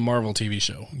you see a Marvel TV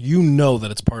show, you know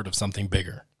that it's part of something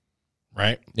bigger,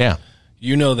 right? Yeah.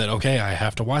 You know that, okay, I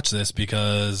have to watch this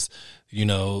because,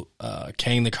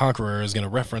 Kang the Conqueror is going to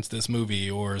reference this movie,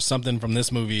 or something from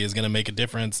this movie is going to make a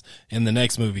difference in the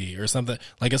next movie, or something.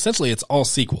 Like, essentially, it's all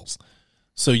sequels.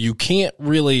 So you can't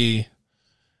really,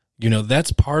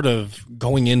 that's part of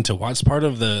going into what's part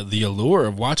of the allure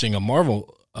of watching a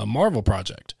Marvel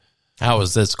project. How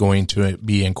is this going to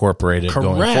be incorporated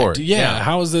going forward? Yeah.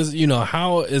 How is this,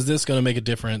 how is this going to make a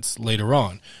difference later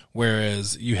on?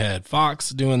 Whereas you had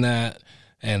Fox doing that,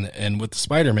 and with the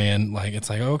Spider-Man, like, it's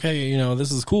like, okay,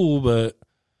 this is cool, but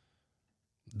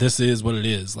this is what it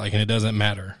is. Like, and it doesn't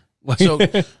matter. So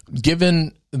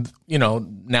given,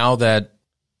 now that,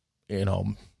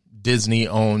 Disney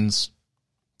owns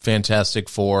Fantastic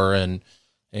Four and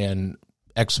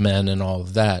X-Men and all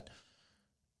of that,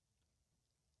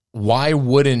 why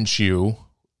wouldn't you,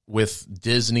 with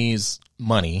Disney's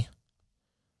money,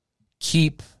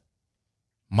 keep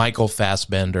Michael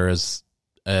Fassbender as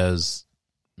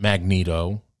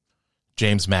Magneto,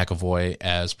 James McAvoy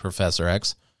as Professor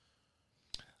X?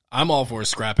 I'm all for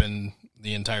scrapping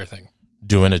the entire thing.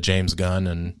 Doing a James Gunn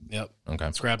and Yep.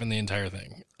 Okay. Scrapping the entire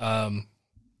thing. Are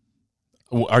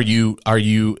you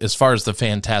as far as the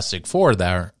Fantastic Four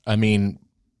there? I mean,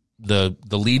 the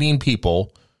leading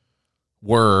people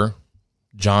were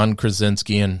John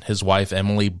Krasinski and his wife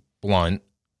Emily Blunt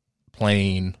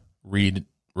playing Reed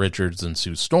Richards and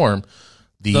Sue Storm.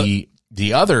 The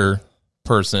other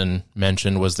person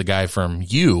mentioned was the guy from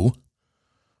You,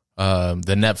 the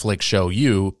Netflix show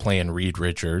You, playing Reed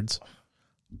Richards.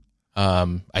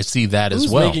 I see that as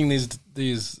well. Who's making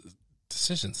these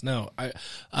decisions? No,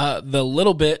 the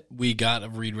little bit we got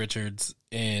of Reed Richards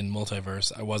in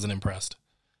Multiverse, I wasn't impressed.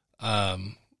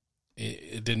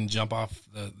 It didn't jump off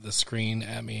the screen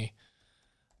at me.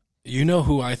 You know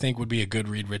who I think would be a good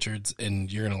Reed Richards,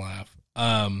 and you're gonna laugh.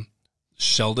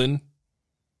 Sheldon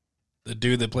The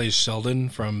dude that plays Sheldon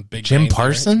from Big Jim Bang Theory?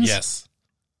 Parsons? Yes.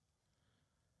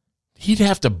 He'd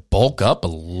have to bulk up a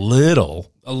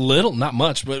little. A little, not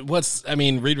much, but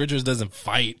Reed Richards doesn't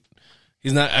fight.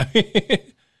 He's not.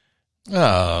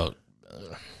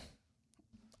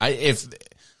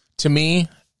 To me,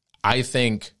 I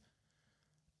think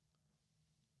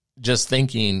just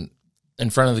thinking in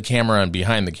front of the camera and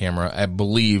behind the camera, I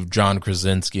believe John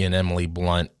Krasinski and Emily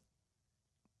Blunt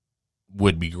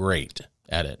would be great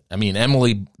at it. I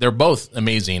mean, they're both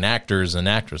amazing actors and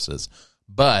actresses,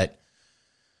 but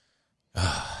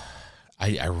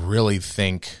I really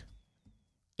think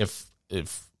if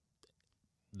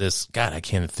this, God, I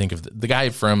can't think of the guy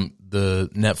from the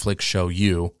Netflix show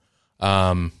You.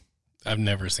 I've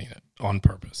never seen it on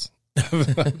purpose.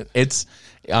 It's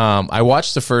I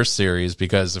watched the first series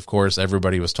because, of course,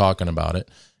 everybody was talking about it,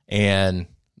 and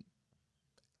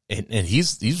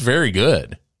he's very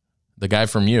good. The guy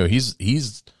from You,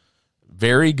 he's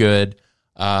very good.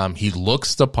 He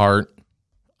looks the part.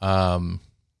 I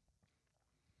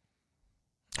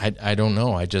don't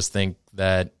know. I just think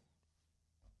that,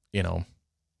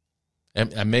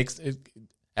 it makes it,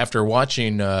 after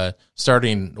watching,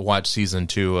 starting to watch season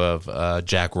 2 of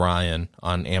Jack Ryan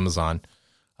on Amazon,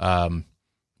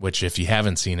 which if you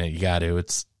haven't seen it, you got to.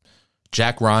 It's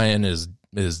Jack Ryan is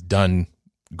done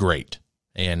great,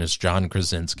 and it's John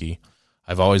Krasinski.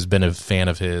 I've always been a fan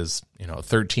of his.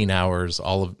 13 Hours,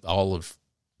 all of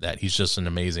that. He's just an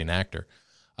amazing actor.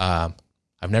 I've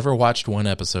never watched one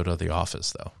episode of The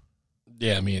Office, though.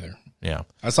 Yeah, me either. Yeah,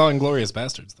 I saw Inglourious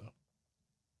Bastards, though.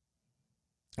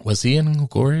 Was he in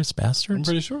Inglourious Bastards? I'm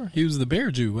pretty sure he was the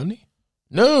bear Jew, wasn't he?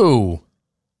 No,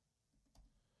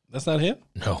 that's not him.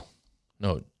 No.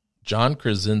 John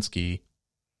Krasinski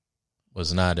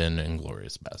was not in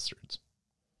Inglourious Bastards.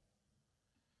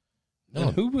 No,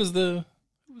 and who was the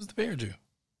bear Jew?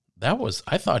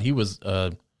 I thought he was.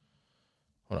 Hold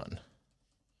on,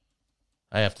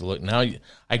 I have to look now.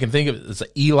 I can think of it as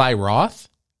Eli Roth.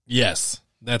 Yes,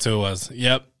 that's who it was.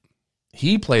 Yep,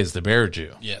 he plays the bear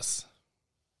Jew. Yes.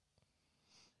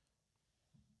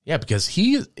 Yeah, because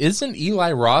isn't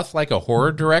Eli Roth like a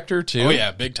horror director too? Oh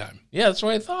yeah, big time. Yeah, that's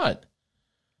what I thought.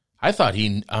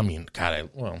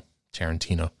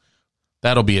 Tarantino.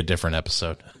 That'll be a different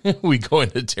episode. We go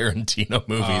into Tarantino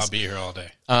movies. I'll be here all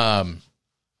day.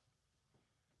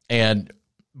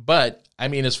 But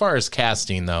as far as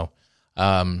casting though,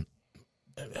 I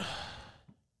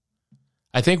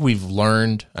think we've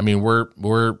learned.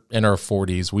 We're in our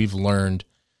 40s. We've learned,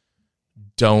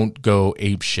 don't go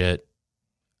ape shit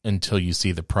until you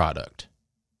see the product.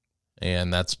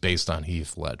 And that's based on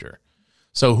Heath Ledger.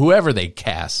 So whoever they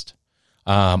cast,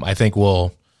 I think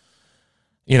will,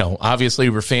 obviously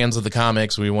we're fans of the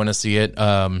comics. We want to see it.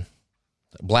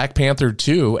 Black Panther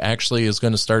 2 actually is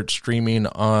going to start streaming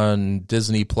on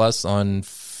Disney Plus on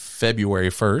February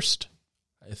 1st,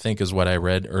 I think is what I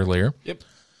read earlier. Yep.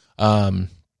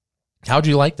 How'd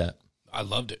you like that? I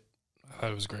loved it. I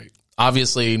thought it was great.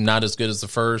 Obviously not as good as the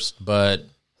first, but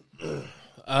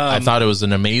I thought it was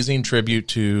an amazing tribute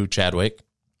to Chadwick.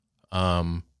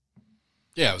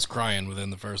 Yeah, I was crying within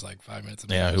the first 5 minutes.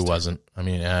 Yeah, who wasn't?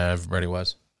 Everybody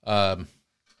was. I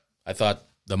thought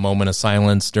the moment of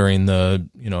silence during the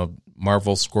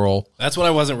Marvel scroll. That's what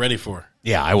I wasn't ready for.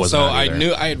 Yeah, I wasn't. So I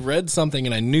knew I had read something,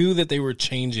 and I knew that they were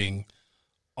changing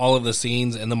all of the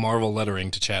scenes and the Marvel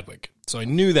lettering to Chadwick. So I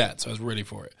knew that, so I was ready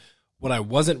for it. What I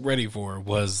wasn't ready for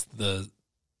was the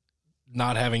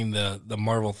not having the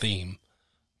Marvel theme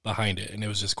behind it, and it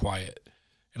was just quiet.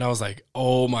 And I was like,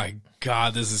 oh my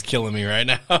God, this is killing me right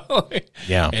now.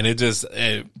 Yeah. And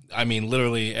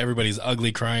literally everybody's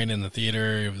ugly crying in the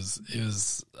theater. It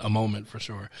was a moment for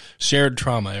sure. Shared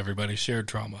trauma, everybody. Shared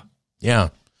trauma. Yeah.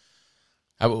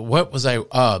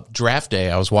 Draft Day.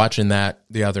 I was watching that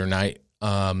the other night.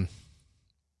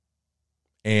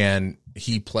 And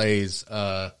he plays,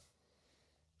 God,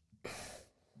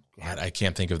 I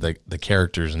can't think of the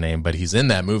character's name, but he's in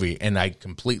that movie, and I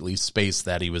completely spaced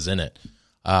that he was in it.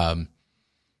 And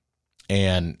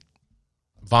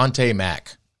Vontae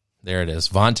Mack, there it is,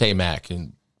 Vontae Mack,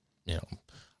 and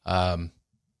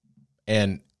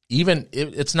and even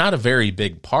it's not a very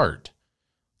big part.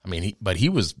 But he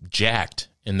was jacked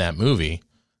in that movie.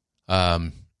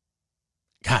 God,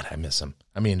 I miss him.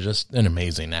 Just an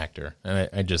amazing actor, and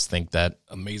I just think that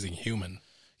amazing human.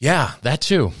 Yeah, that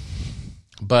too.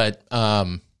 But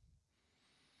I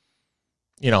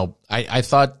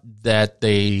thought that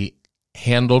they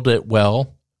handled it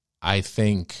well. I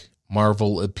think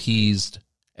Marvel appeased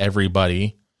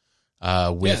everybody.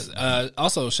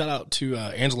 Also, shout out to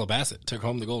Angela Bassett, took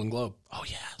home the Golden Globe. Oh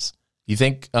yes. You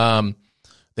think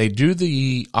They do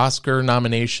the Oscar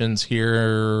nominations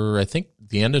here, I think,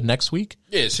 the end of next week.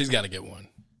 Yeah, she's got to get one.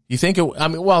 You think the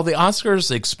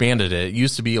Oscars expanded it. It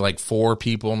used to be like 4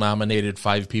 people nominated,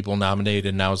 5 people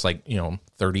nominated. Now it's like,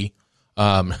 30.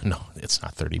 No, it's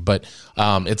not 30, but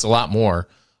it's a lot more.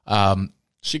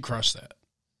 She crushed that.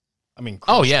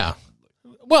 Oh, yeah.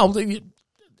 Well,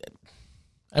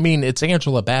 it's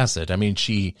Angela Bassett.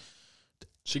 She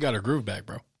got her groove back,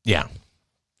 bro. Yeah.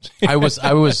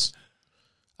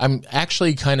 I'm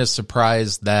actually kind of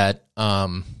surprised that,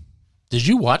 did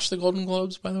you watch the Golden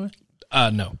Globes, by the way?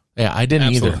 No. Yeah, I didn't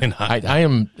Absolutely either. not. I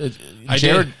am,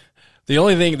 Jared. The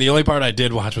only part I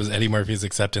did watch was Eddie Murphy's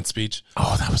acceptance speech.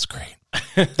 Oh, that was great.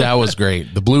 That was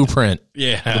great. The blueprint.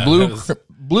 Yeah. The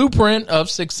blueprint of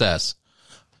success.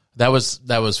 That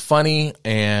was funny,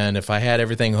 and if I had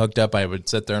everything hooked up, I would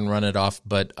sit there and run it off.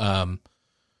 But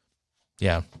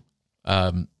yeah,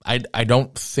 I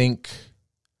don't think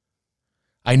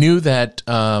I knew that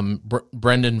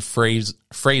Brendan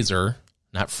Fraser,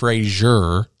 not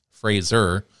Fraser.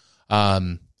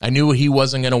 I knew he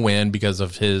wasn't going to win because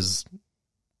of his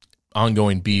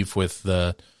ongoing beef with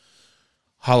the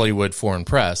Hollywood foreign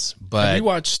press. But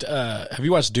have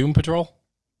you watched Doom Patrol?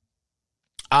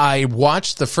 I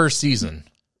watched the first season,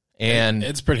 and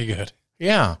it's pretty good.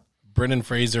 Yeah, Brendan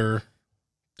Fraser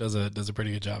does a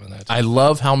pretty good job in that too. I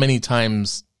love how many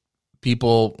times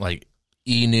people like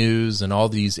E! News and all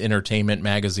these entertainment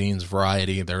magazines,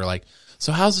 Variety, they're like,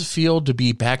 so how's it feel to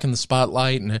be back in the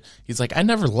spotlight? And he's like, I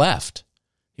never left.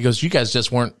 He goes, you guys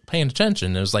just weren't paying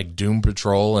attention. It was like Doom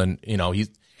Patrol, and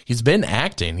he's been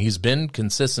acting. He's been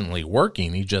consistently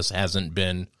working. He just hasn't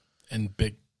been in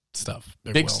big stuff.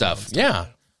 Big stuff. Yeah.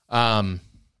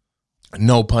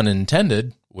 No pun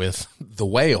intended with The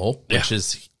Whale,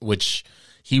 which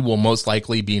he will most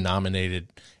likely be nominated.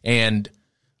 And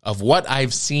of what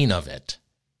I've seen of it,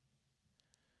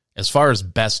 as far as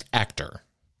best actor,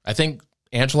 I think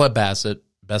Angela Bassett,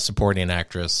 best supporting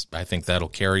actress, I think that'll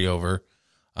carry over.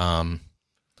 But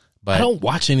I don't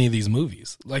watch any of these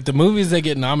movies. Like the movies that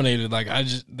get nominated, like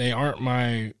they aren't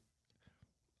I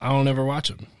don't ever watch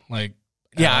them. Like,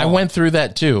 yeah, I went through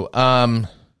that too.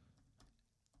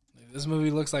 This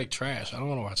movie looks like trash. I don't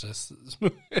want to watch this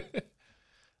movie.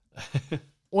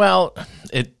 Well,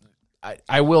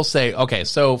 I will say, okay,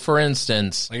 so for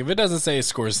instance, like if it doesn't say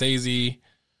Scorsese,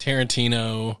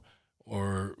 Tarantino,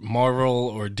 or Marvel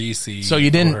or DC, so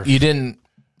you didn't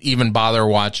even bother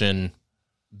watching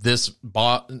this,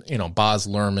 Baz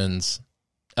Luhrmann's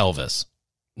Elvis.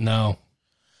 No,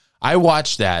 I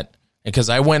watched that because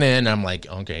I went in. I'm like,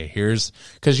 okay, because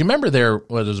you remember it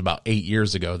was about 8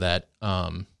 years ago that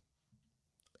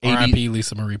R.I.P.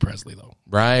 Lisa Marie Presley though.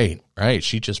 Right.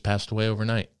 She just passed away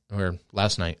overnight or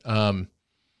last night. Did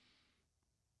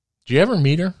you ever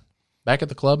meet her back at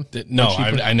the club? No,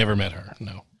 I never met her.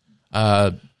 No.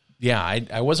 Yeah,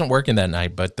 I wasn't working that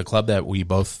night, but the club that we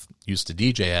both used to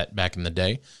DJ at back in the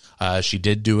day, she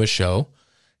did do a show,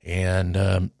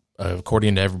 and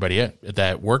according to everybody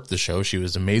that worked the show, she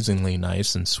was amazingly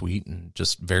nice and sweet and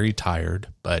just very tired.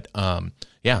 But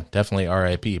yeah, definitely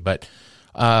R.I.P. But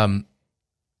I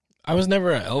was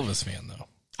never an Elvis fan though.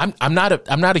 I'm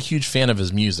not a huge fan of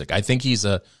his music. I think he's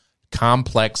a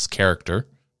complex character.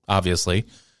 Obviously,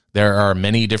 there are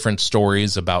many different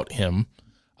stories about him.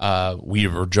 We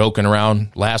were joking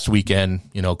around last weekend,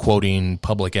 quoting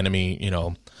Public Enemy,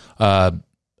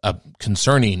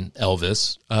 concerning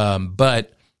Elvis.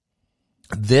 But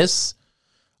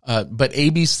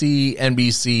ABC,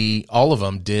 NBC, all of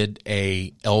them did a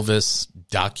Elvis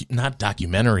not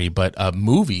documentary, but a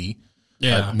movie.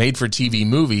 Yeah. Made for TV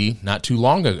movie not too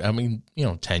long ago.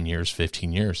 10 years,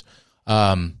 15 years.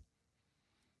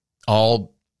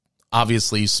 All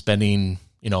obviously spending,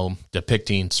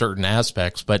 depicting certain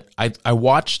aspects. But I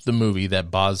watched the movie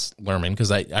that Baz Luhrmann,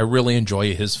 because I really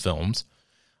enjoy his films.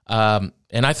 And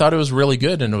I thought it was really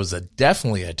good, and it was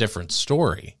definitely a different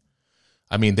story.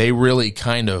 They really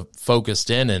kind of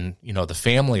focused in, and, the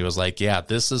family was like, yeah,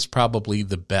 this is probably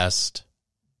the best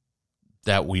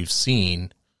that we've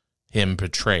seen him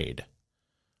portrayed,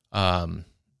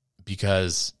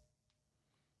 because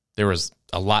there was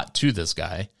a lot to this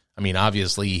guy.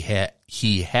 Obviously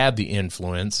he had the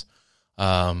influence,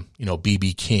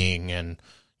 BB King and,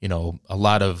 a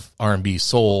lot of R&B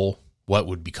soul, what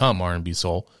would become R&B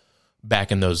soul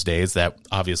back in those days that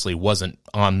obviously wasn't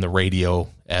on the radio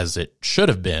as it should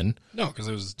have been. No, because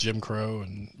it was Jim Crow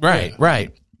and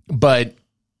right. But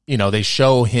they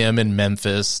show him in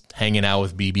Memphis hanging out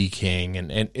with BB King,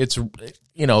 and it's,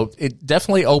 it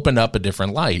definitely opened up a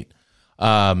different light.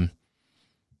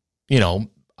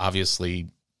 Obviously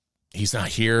he's not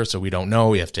here, so we don't know.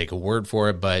 We have to take a word for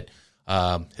it. But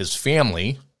His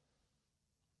family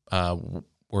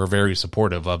were very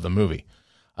supportive of the movie.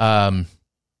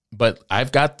 But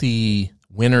I've got the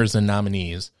winners and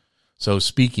nominees. So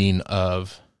speaking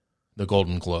of the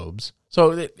Golden Globes,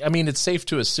 so I mean, it's safe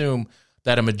to assume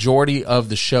that a majority of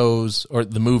the shows or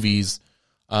the movies,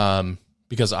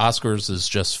 because Oscars is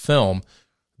just film,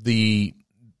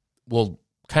 we'll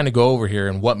kind of go over here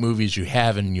and what movies you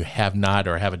have and you have not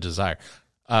or have a desire.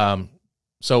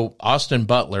 So Austin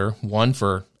Butler won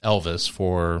for Elvis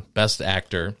for Best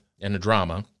Actor in a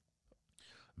Drama.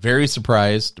 Very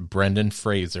surprised Brendan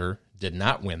Fraser did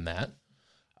not win that.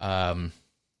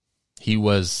 He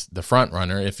was the front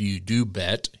runner. If you do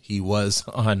bet, he was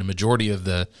on the majority of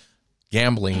the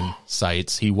gambling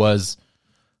sites. He was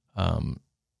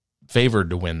favored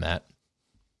to win that.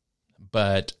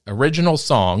 But original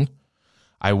song,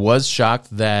 I was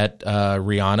shocked that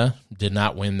Rihanna did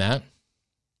not win that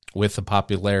with the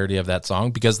popularity of that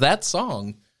song, because that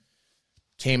song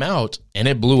came out and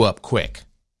it blew up quick.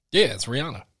 Yeah, it's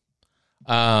Rihanna.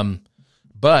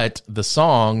 But the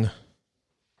song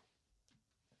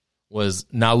was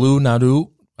Nalu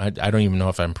Nadu. I don't even know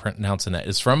if I'm pronouncing that.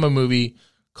 It's from a movie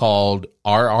called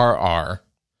RRR.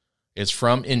 It's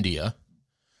from India.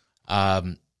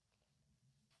 You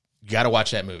got to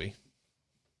watch that movie.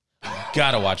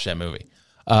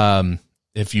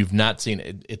 If you've not seen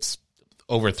it, it's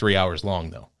over 3 hours long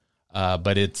though.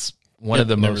 But it's one of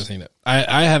the never most. seen it.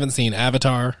 I haven't seen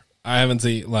Avatar. I haven't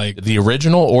seen like The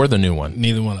original or the new one?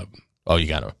 neither one of them. Oh, you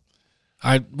got to.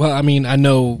 I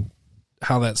know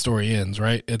how that story ends,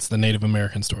 right? It's the Native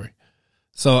American story.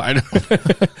 So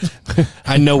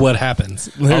I know what happens.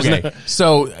 Okay.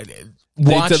 So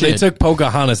watch they it. took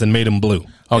Pocahontas and made him blue.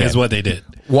 Okay. Is what they did.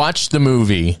 Watch the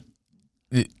movie.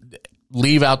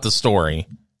 Leave out the story,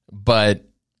 but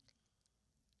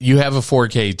you have a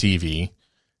 4K TV.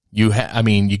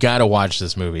 You got to watch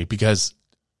this movie because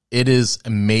it is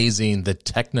amazing, the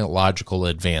technological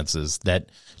advances that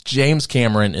James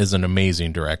Cameron is an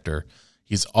amazing director.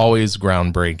 He's always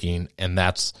groundbreaking. And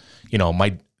that's,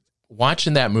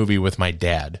 watching that movie with my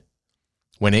dad,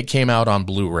 when it came out on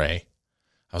Blu-ray,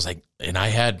 I was like, and I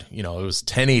had, it was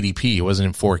 1080p. It wasn't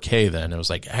in 4K then. It was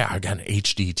like, hey, I got an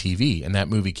HD TV. And that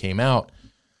movie came out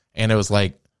and it was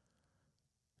like,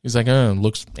 he's like, oh, it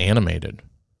looks animated.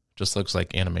 Just looks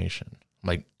like animation. I'm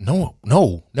like, no.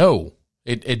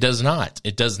 It does not.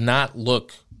 It does not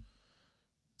look.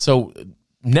 So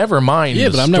never mind. Yeah,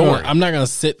 the but story. I'm not going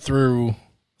to sit through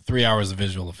 3 hours of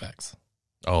visual effects.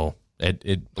 Oh, that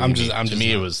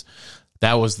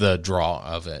was the draw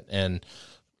of it. And,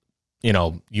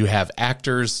 you have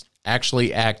actors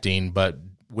actually acting, but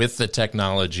with the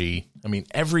technology,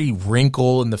 every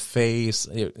wrinkle in the face,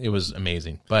 it was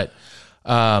amazing. But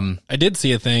I did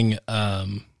see a thing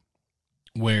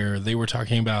where they were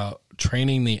talking about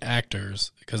training the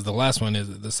actors, because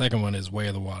the second one is Way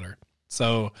of the Water.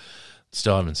 So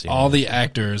still haven't seen all it. the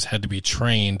actors had to be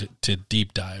trained to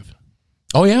deep dive.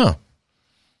 Oh yeah.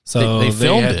 So they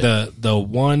filmed had it. the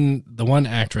one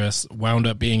actress wound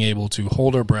up being able to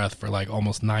hold her breath for like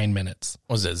almost 9 minutes.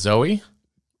 Was it Zoe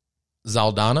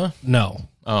Saldana? No.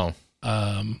 Oh,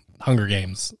 Hunger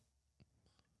Games.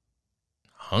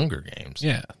 Hunger Games.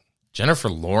 Yeah. Jennifer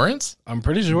Lawrence? I'm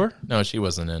pretty sure. No, she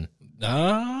wasn't in.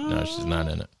 No, No, she's not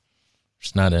in it.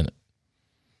 She's not in it.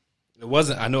 It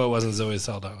wasn't. I know it wasn't Zoe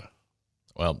Saldana.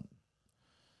 Well,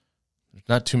 there's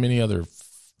not too many other.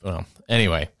 Well,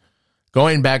 anyway,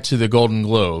 going back to the Golden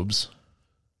Globes,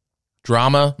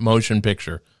 drama, motion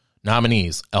picture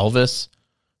nominees: Elvis,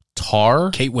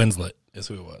 Tar, Kate Winslet is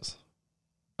who it was.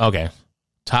 Okay,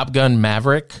 Top Gun,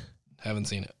 Maverick. Haven't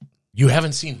seen it. You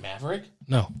haven't seen Maverick?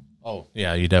 No, Oh,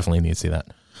 yeah, you definitely need to see that.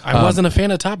 I wasn't a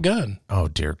fan of Top Gun. Oh,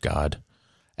 dear God.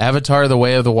 Avatar, The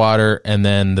Way of the Water, and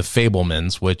then The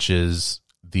Fablemans, which is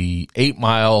the 8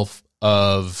 Mile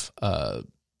of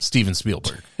Steven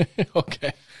Spielberg.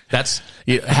 Okay. That's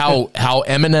how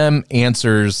Eminem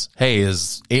answers, hey,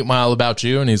 is 8 Mile about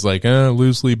you? And he's like,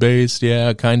 loosely based.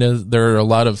 Yeah, kind of. There are a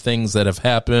lot of things that have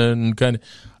happened. Kind of.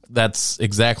 That's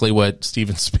exactly what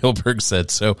Steven Spielberg said.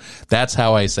 So that's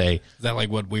how I say. Is that like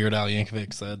what Weird Al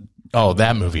Yankovic said? Oh,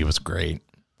 that movie was great.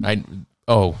 That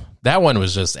one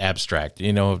was just abstract.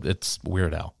 It's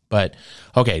Weird Al. But,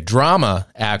 okay, drama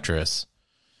actress.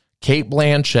 Cate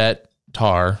Blanchett,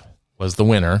 Tar, was the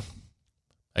winner.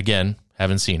 Again,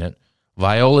 haven't seen it.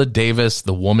 Viola Davis,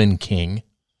 The Woman King.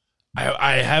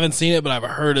 I haven't seen it, but I've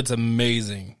heard it's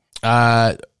amazing.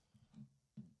 Yeah.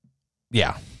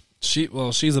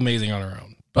 She's amazing on her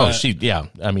own. Oh,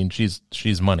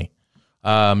 she's money.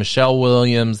 Michelle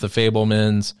Williams, The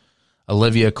Fablemans,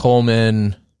 Olivia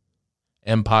Colman,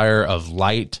 Empire of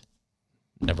Light.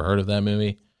 Never heard of that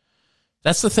movie.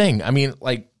 That's the thing. I mean,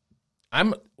 like,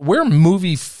 we're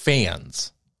movie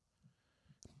fans,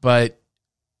 but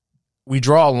we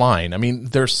draw a line. I mean,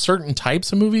 there's certain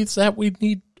types of movies that we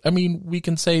need. I mean, we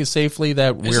can say safely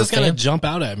that It's we're just gonna fans. jump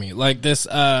out at me like this.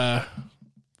 I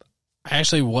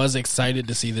actually was excited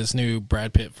to see this new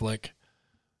Brad Pitt flick.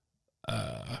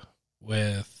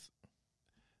 With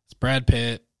it's Brad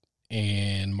Pitt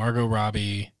and Margot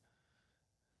Robbie.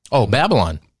 Oh,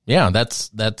 Babylon. Yeah,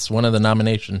 that's one of the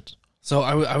nominations. So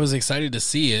I was excited to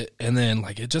see it, and then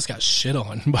like it just got shit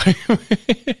on by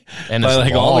And by it's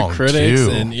like all long, the critics,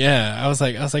 too. and yeah, I was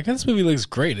like this movie looks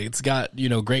great. It's got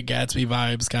Great Gatsby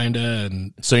vibes, kind of,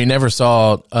 and So you never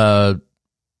saw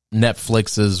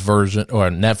Netflix's version or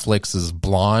Netflix's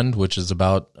Blonde, which is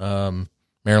about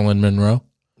Marilyn Monroe?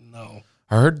 no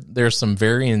I heard there's some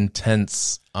very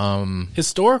intense.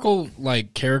 historical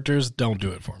like characters don't do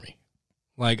it for me.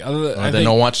 Like I Then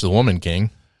don't watch The Woman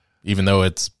King, even though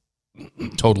it's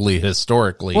totally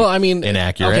historically well, I mean,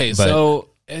 inaccurate. Okay, but so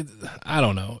I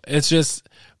don't know. It's just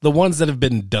the ones that have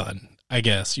been done. I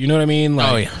guess you know what I mean.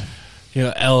 Like, oh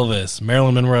yeah, Elvis,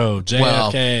 Marilyn Monroe,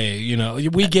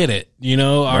 JFK. We get it.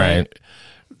 All right.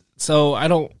 So I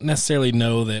don't necessarily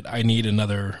know that I need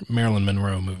another Marilyn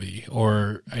Monroe movie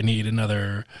or I need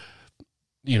another,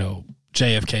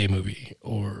 JFK movie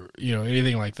or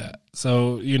anything like that.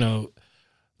 So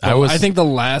I think the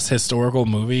last historical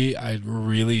movie I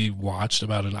really watched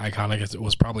about an iconic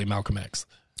was probably Malcolm X.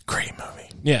 great movie.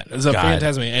 Yeah, it was a God.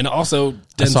 fantastic movie. And also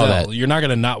I saw that. Denzel. You're not going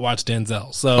to not watch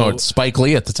Denzel. So Oh, it's Spike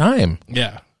Lee at the time.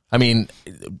 yeah. I mean,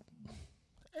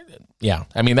 yeah.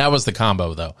 I mean, that was the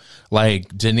combo, though. Like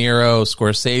De Niro,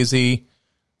 Scorsese,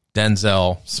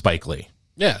 Denzel, Spike Lee.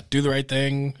 Yeah, Do the Right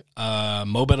Thing,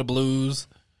 Mo Better Blues.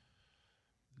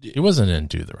 He wasn't in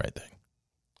Do the Right Thing.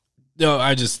 No,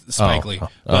 Spike Oh, Lee. oh.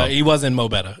 But he was in Mo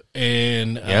Better.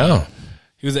 And Yeah.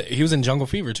 he was in Jungle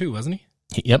Fever too, wasn't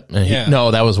he? Yep. Yeah.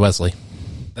 No, that was Wesley.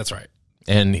 That's right.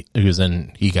 And he was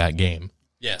in He Got Game.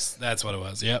 Yes, that's what it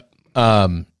was. Yep.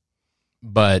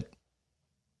 But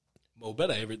Mo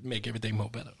Better, make everything Mo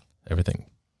Better. everything.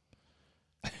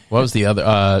 What was the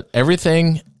other?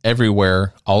 Everything,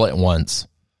 Everywhere, All at Once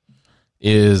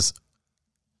is.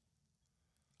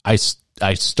 I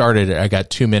started it. I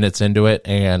got 2 minutes into it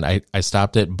and I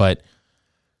stopped it. But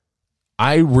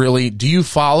I really, do you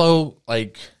follow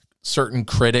like certain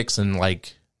critics and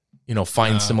like,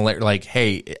 find similar, like,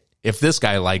 hey, if this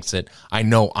guy likes it, I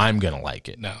know I'm going to like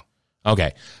it. No.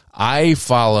 Okay. I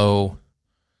follow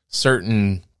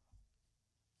certain,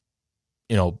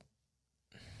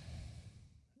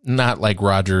 not like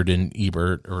Roger and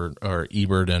Ebert or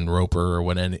Ebert and Roper or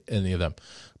what any of them,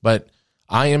 but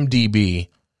IMDb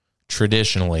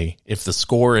traditionally, if the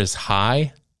score is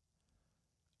high,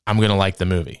 I'm going to like the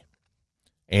movie.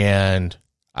 And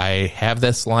I have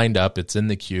this lined up. It's in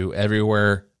the queue.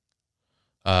 Everything,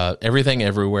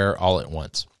 Everywhere, All at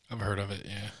Once. I've heard of it,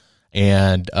 yeah.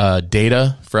 And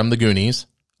Data from the Goonies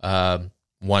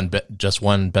won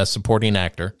Best Supporting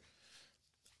Actor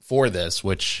for this,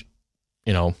 which,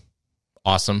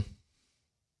 awesome,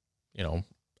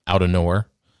 out of nowhere.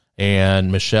 And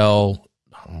Michelle,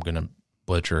 I'm going to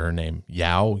butcher her name,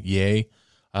 Yay.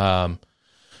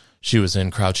 She was in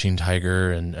Crouching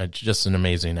Tiger and just an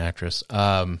amazing actress.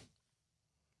 And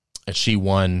she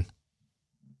won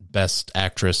Best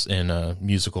Actress in a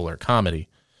Musical or Comedy.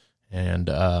 And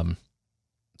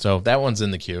so that one's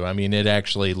in the queue. I mean, it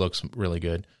actually looks really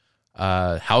good.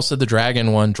 House of the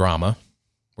Dragon won Drama.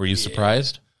 Were you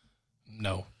surprised?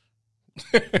 No.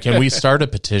 Can we start a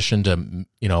petition to,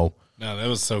 No, that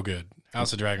was so good.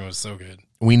 House of Dragon was so good.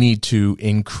 we need to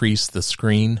increase the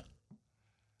screen,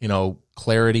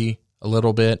 clarity a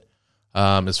little bit.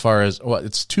 As far as,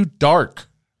 it's too dark.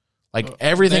 Like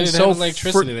everything's They so have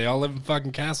electricity. They all live in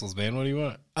fucking castles, man. What do you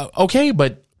want? okay,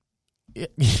 but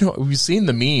we've seen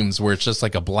the memes where it's just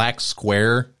like a black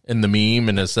square in the meme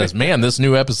and it says, man, this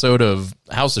new episode of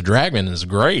House of Dragon is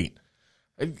great.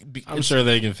 I'm sure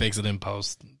they can fix it in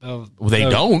post. They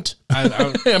don't.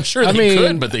 I'm sure they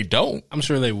could, but they don't. I'm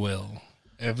sure they will.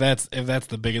 If that's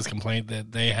the biggest complaint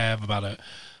that they have about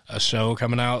a show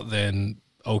coming out, then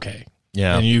okay.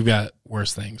 Yeah. And you've got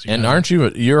worse things. And aren't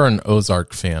you're an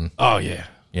Ozark fan? Oh yeah.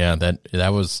 Yeah,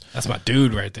 that was That's my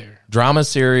dude right there. drama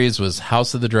series was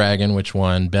House of the Dragon, which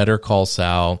won Better Call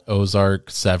Saul,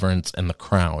 Ozark, Severance, and The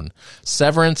Crown.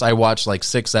 Severance, I watched like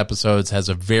 6 episodes, has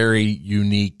a very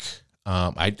unique.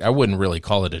 I wouldn't really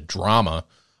call it a drama.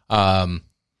 Well,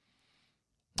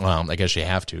 I guess you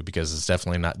have to because it's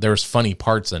definitely not. There's funny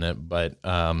parts in it, but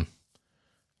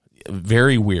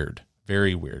very weird,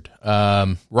 very weird.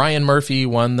 Ryan Murphy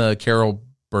won the Carol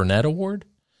Burnett Award,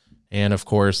 And, of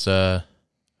course,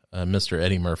 Mr.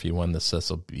 Eddie Murphy won the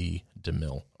Cecil B.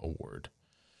 DeMille Award.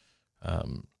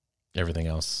 Everything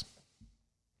else.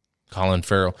 Colin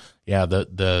Farrell. Yeah,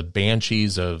 the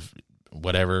Banshees of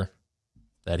whatever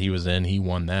that he was in, he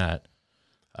won that.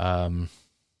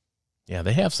 Yeah,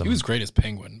 they have some. He was great as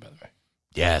Penguin, by the way.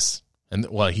 Yes. And,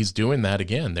 well, he's doing that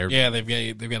again. They've got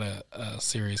a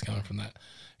series coming from that.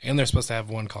 And they're supposed to have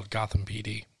one called Gotham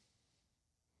PD.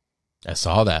 I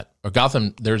saw that. Or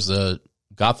there's a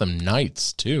Gotham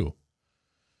Knights, too.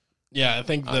 Yeah, I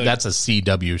think that's a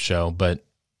CW show, but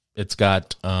it's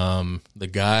got the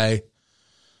guy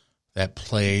that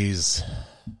plays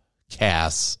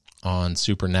Cass on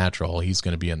Supernatural. He's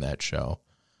going to be in that show.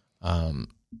 I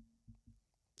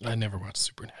never watched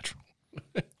Supernatural.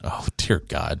 Oh, dear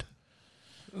God.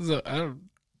 Not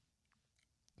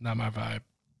my vibe.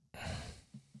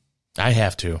 I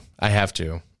have to.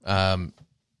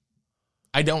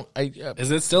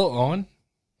 Is it still on?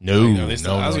 No, I was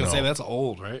going to say that's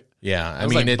old, right? Yeah, I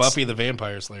mean, it's Buffy the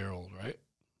Vampire Slayer old, right?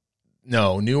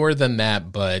 No, newer than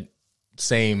that, but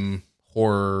same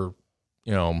horror,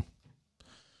 and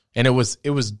it was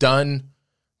done.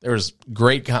 There was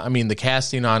great. The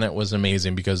casting on it was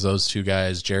amazing because those two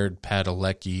guys, Jared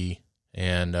Padalecki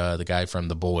and the guy from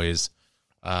The Boys.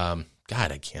 God,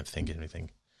 I can't think of anything.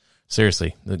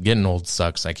 Seriously, getting old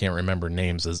sucks. I can't remember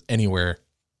names as anywhere,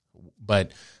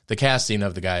 but the casting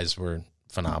of the guys were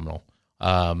phenomenal.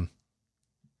 And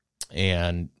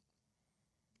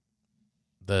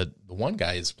the one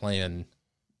guy is playing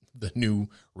the new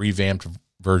revamped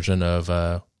version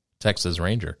of Texas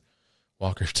Ranger,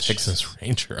 Walker Texas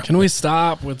Ranger. Can we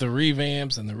stop with the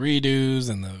revamps and the redos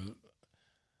and the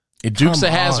Dukes of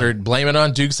Hazzard? Blame it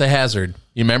on Dukes of Hazzard.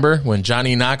 You remember when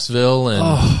Johnny Knoxville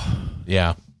and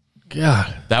yeah,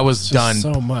 God, that was done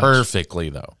so perfectly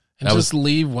though. And just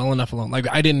leave well enough alone. Like,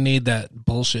 I didn't need that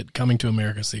bullshit Coming to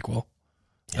America sequel.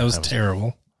 That was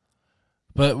terrible.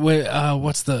 But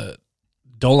what's the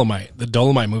Dolomite? The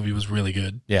Dolomite movie was really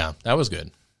good. Yeah, that was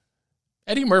good.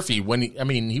 Eddie Murphy,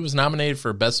 he was nominated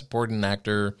for Best Supporting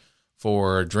Actor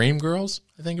for Dreamgirls,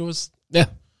 I think it was. Yeah.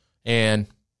 And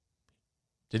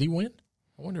did he win?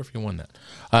 I wonder if he won that.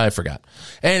 I forgot.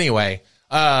 Anyway,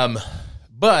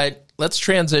 but let's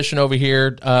transition over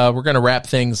here. We're going to wrap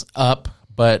things up.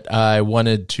 But I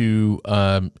wanted to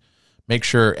make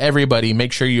sure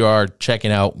you are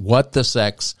checking out What the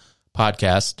Sex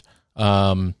podcast.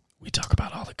 We talk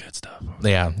about all the good stuff.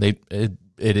 Yeah, it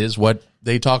is what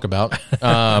they talk about,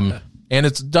 and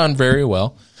it's done very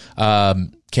well.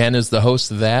 Ken is the host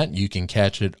of that. You can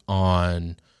catch it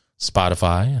on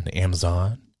Spotify and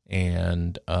Amazon.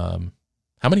 And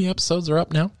how many episodes are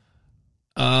up now?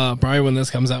 Probably when this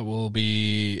comes out,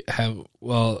 it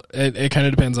kind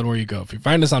of depends on where you go. If you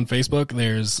find us on Facebook,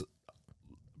 there's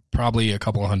probably a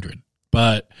couple hundred,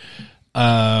 but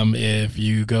if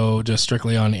you go just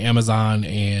strictly on Amazon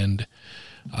and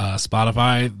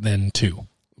Spotify, then 2.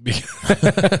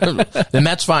 Then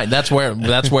that's fine. That's where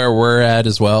we're at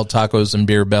as well. Tacos and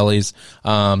Beer Bellies.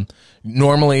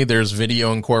 Normally there's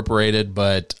video incorporated,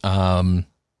 but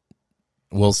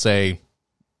we'll say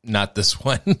not this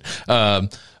one.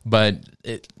 But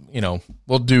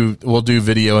we'll do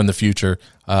video in the future,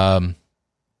 on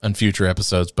future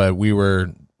episodes, but we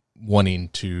were wanting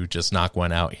to just knock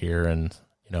one out here. And,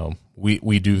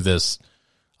 we do this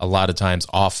a lot of times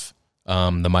off,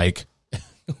 the mic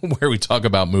where we talk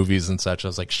about movies and such. I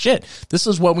was like, shit, this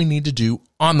is what we need to do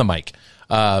on the mic.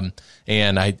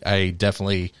 And I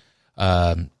definitely,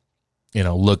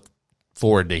 look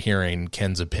forward to hearing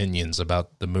Ken's opinions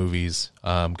about the movies,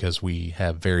 because we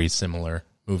have very similar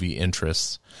movie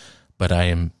interests. But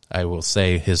I will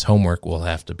say his homework will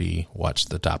have to be watch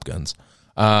the Top Guns.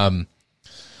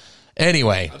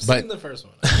 Anyway, I've seen the first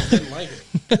one. I didn't like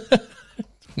it.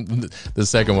 The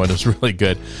second one is really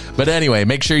good. But anyway,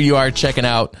 make sure you are checking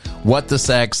out What the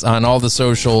Sex on all the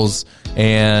socials,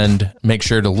 and make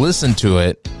sure to listen to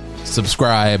it,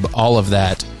 subscribe, all of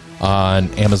that on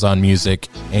Amazon Music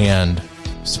and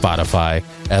Spotify,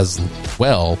 as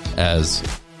well as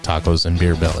Tacos and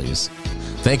Beer Bellies.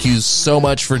 Thank you so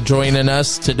much for joining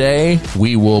us today.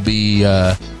 We will be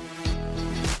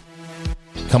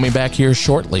coming back here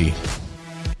shortly